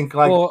 Did you think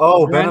like, well,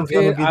 oh, Venom's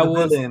gonna be the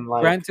villain?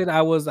 Like, granted,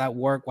 I was at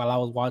work while I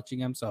was watching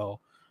him, so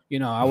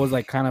I was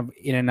like kind of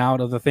in and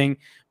out of the thing.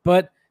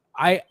 But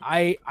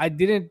I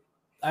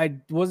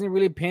wasn't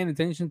really paying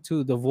attention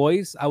to the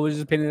voice. I was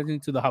just paying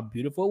attention to how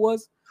beautiful it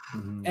was.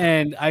 mhm.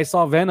 And I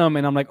saw Venom,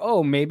 and I'm like,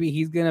 oh, maybe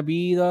he's gonna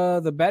be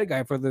the bad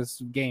guy for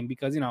this game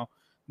because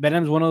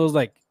Venom's one of those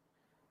like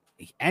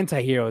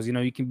anti-heroes.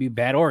 You can be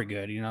bad or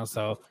good.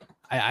 So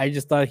I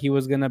just thought he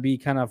was gonna be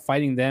kind of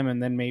fighting them,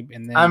 and then maybe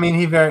and then. I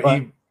mean, but,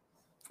 he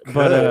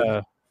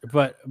could.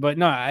 but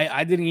no,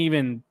 I didn't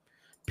even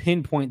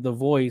pinpoint the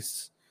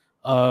voice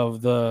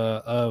of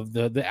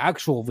the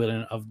actual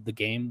villain of the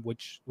game,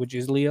 which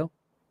is Leo.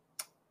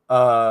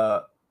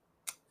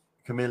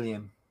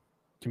 Chameleon.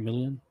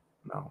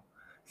 No.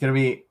 It's gonna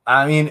be.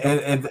 I mean,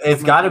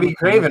 it's got to be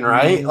Craven,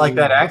 right? Like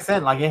that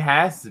accent, like it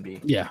has to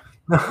be. Yeah.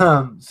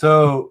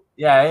 So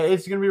yeah,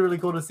 it's gonna be really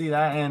cool to see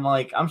that, and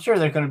like I'm sure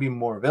there's gonna be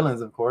more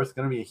villains. Of course, it's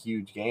gonna be a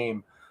huge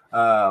game.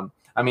 I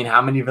mean,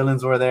 how many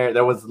villains were there?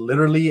 There was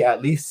literally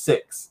at least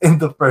 6 in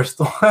the first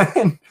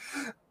one.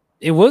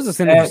 It was a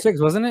single 6,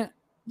 wasn't it?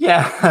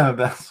 Yeah,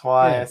 that's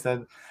why I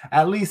said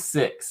at least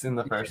 6 in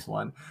the first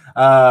one.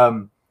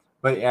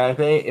 But yeah,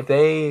 if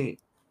they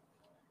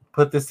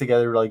put this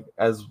together, like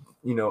as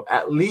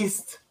at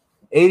least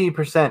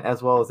 80%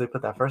 as well as they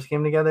put that first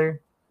game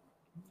together,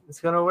 it's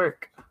gonna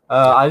work.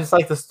 I just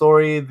like the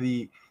story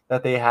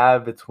that they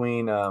have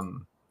between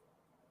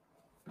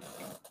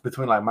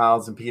like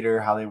Miles and Peter,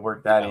 how they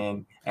work that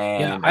in.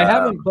 And I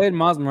haven't played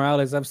Miles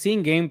Morales. I've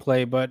seen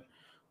gameplay, but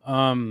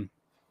I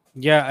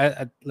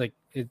like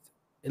it.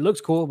 It looks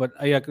cool, but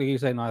like you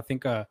said, no, I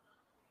think that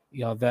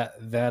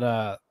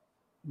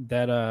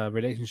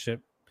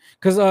relationship,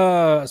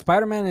 because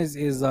Spider-Man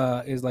is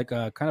like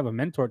a kind of a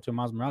mentor to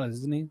Miles Morales,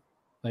 isn't he?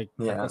 Like,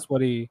 that's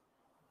what he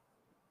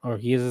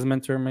is his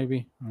mentor,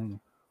 maybe.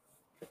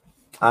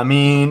 I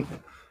mean,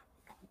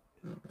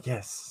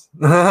 yes.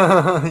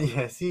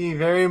 Yes, he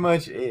very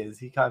much is.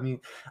 He's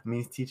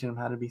teaching him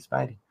how to be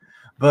Spidey.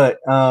 But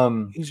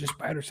he's your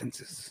spider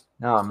senses.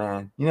 Oh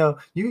man, you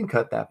can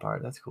cut that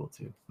part. That's cool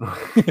too.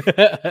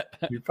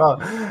 You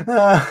probably,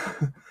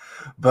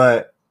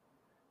 but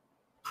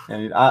yeah,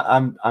 dude,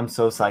 I'm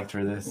so psyched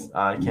for this.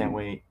 I can't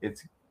wait.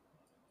 It's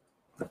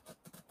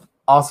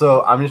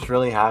also I'm just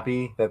really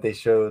happy that they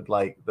showed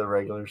like the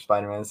regular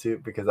Spider-Man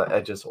suit because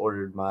I just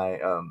ordered my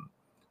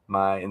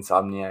my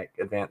Insomniac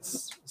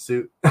Advanced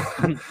suit.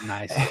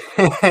 Nice.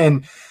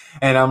 and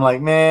I'm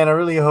like, man, I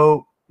really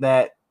hope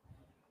that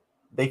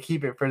they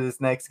keep it for this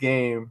next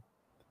game,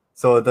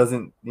 so it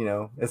doesn't,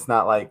 it's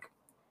not like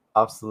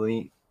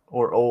obsolete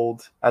or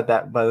old by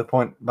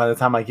the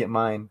time I get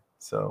mine.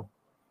 So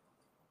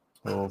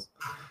I'm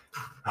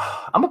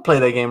gonna play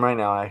that game right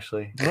now.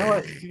 Actually, you know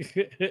what?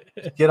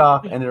 Get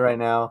off, end it right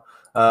now.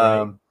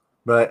 Right.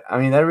 But I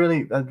mean,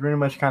 that pretty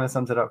much kind of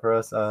sums it up for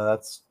us.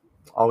 That's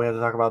all we have to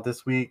talk about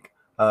this week.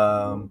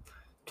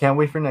 Can't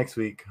wait for next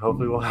week.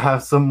 Hopefully, we'll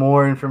have some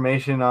more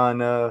information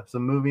on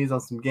some movies,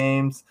 on some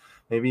games.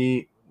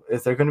 Maybe.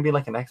 Is there going to be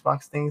like an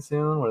Xbox thing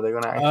soon where they're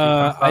going to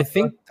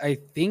actually? I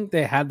think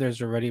they had theirs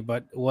already,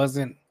 but it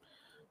wasn't.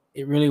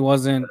 It really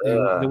wasn't.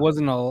 It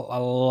wasn't a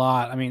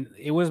lot. I mean,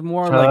 it was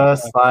more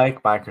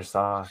like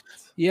Microsoft.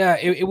 Yeah,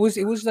 it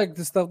was like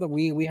the stuff that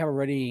we have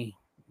already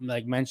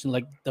like mentioned.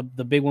 Like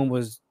the big one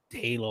was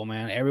Halo,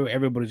 man.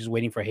 Everybody's just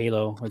waiting for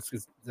Halo.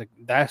 It's like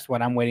that's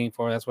what I'm waiting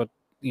for. That's what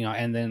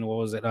And then what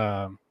was it?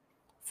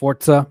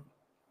 Forza.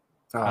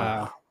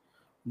 Why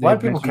do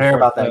people care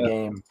about that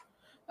game?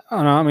 I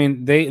don't know. I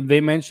mean,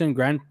 they mentioned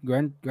Gran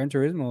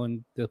Turismo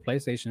in the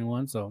PlayStation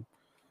one, so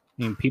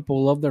I mean,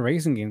 people love the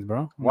racing games,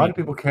 bro. Why do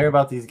people care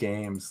about these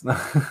games?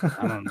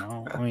 I don't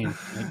know. I mean,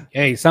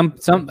 hey, some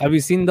have you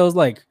seen those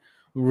like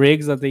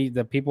rigs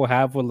that people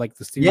have with like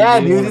the steering wheel? Yeah,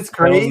 dude, it's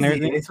crazy.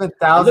 They spent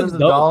thousands of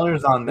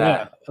dollars on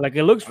that. Yeah, like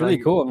it looks really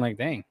cool. I'm like,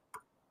 dang.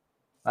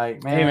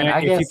 Like, man,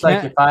 I guess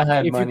like if I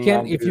had money,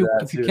 if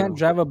you can't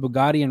drive a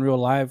Bugatti in real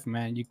life,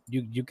 man,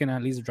 you can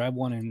at least drive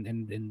one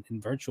in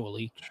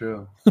virtually.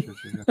 True.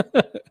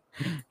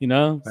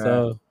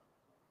 So.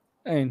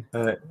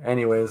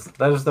 Anyways,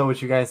 let us know what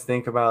you guys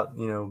think about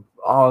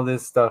all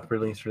this stuff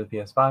released for the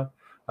PS5,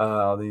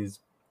 all these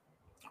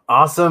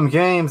awesome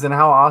games, and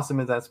how awesome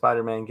is that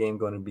Spider-Man game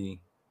going to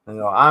be?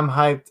 I'm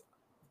hyped.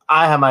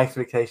 I have my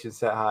expectations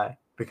set high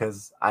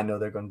because I know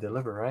they're going to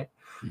deliver, right?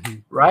 Mm-hmm.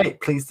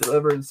 Right, please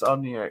deliver,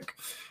 Insomniac.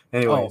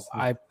 Anyways,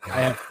 I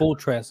have full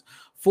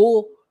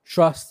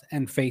trust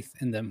and faith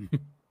in them.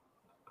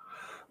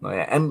 Oh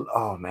yeah, and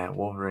oh man,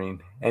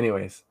 Wolverine.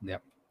 Anyways,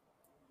 yep.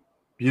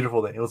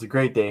 Beautiful day. It was a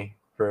great day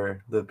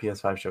for the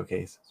PS5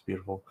 showcase. It's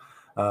beautiful.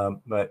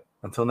 But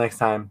until next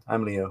time,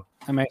 I'm Leo.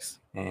 I'm Max.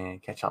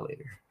 And catch y'all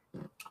later.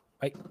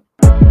 Bye.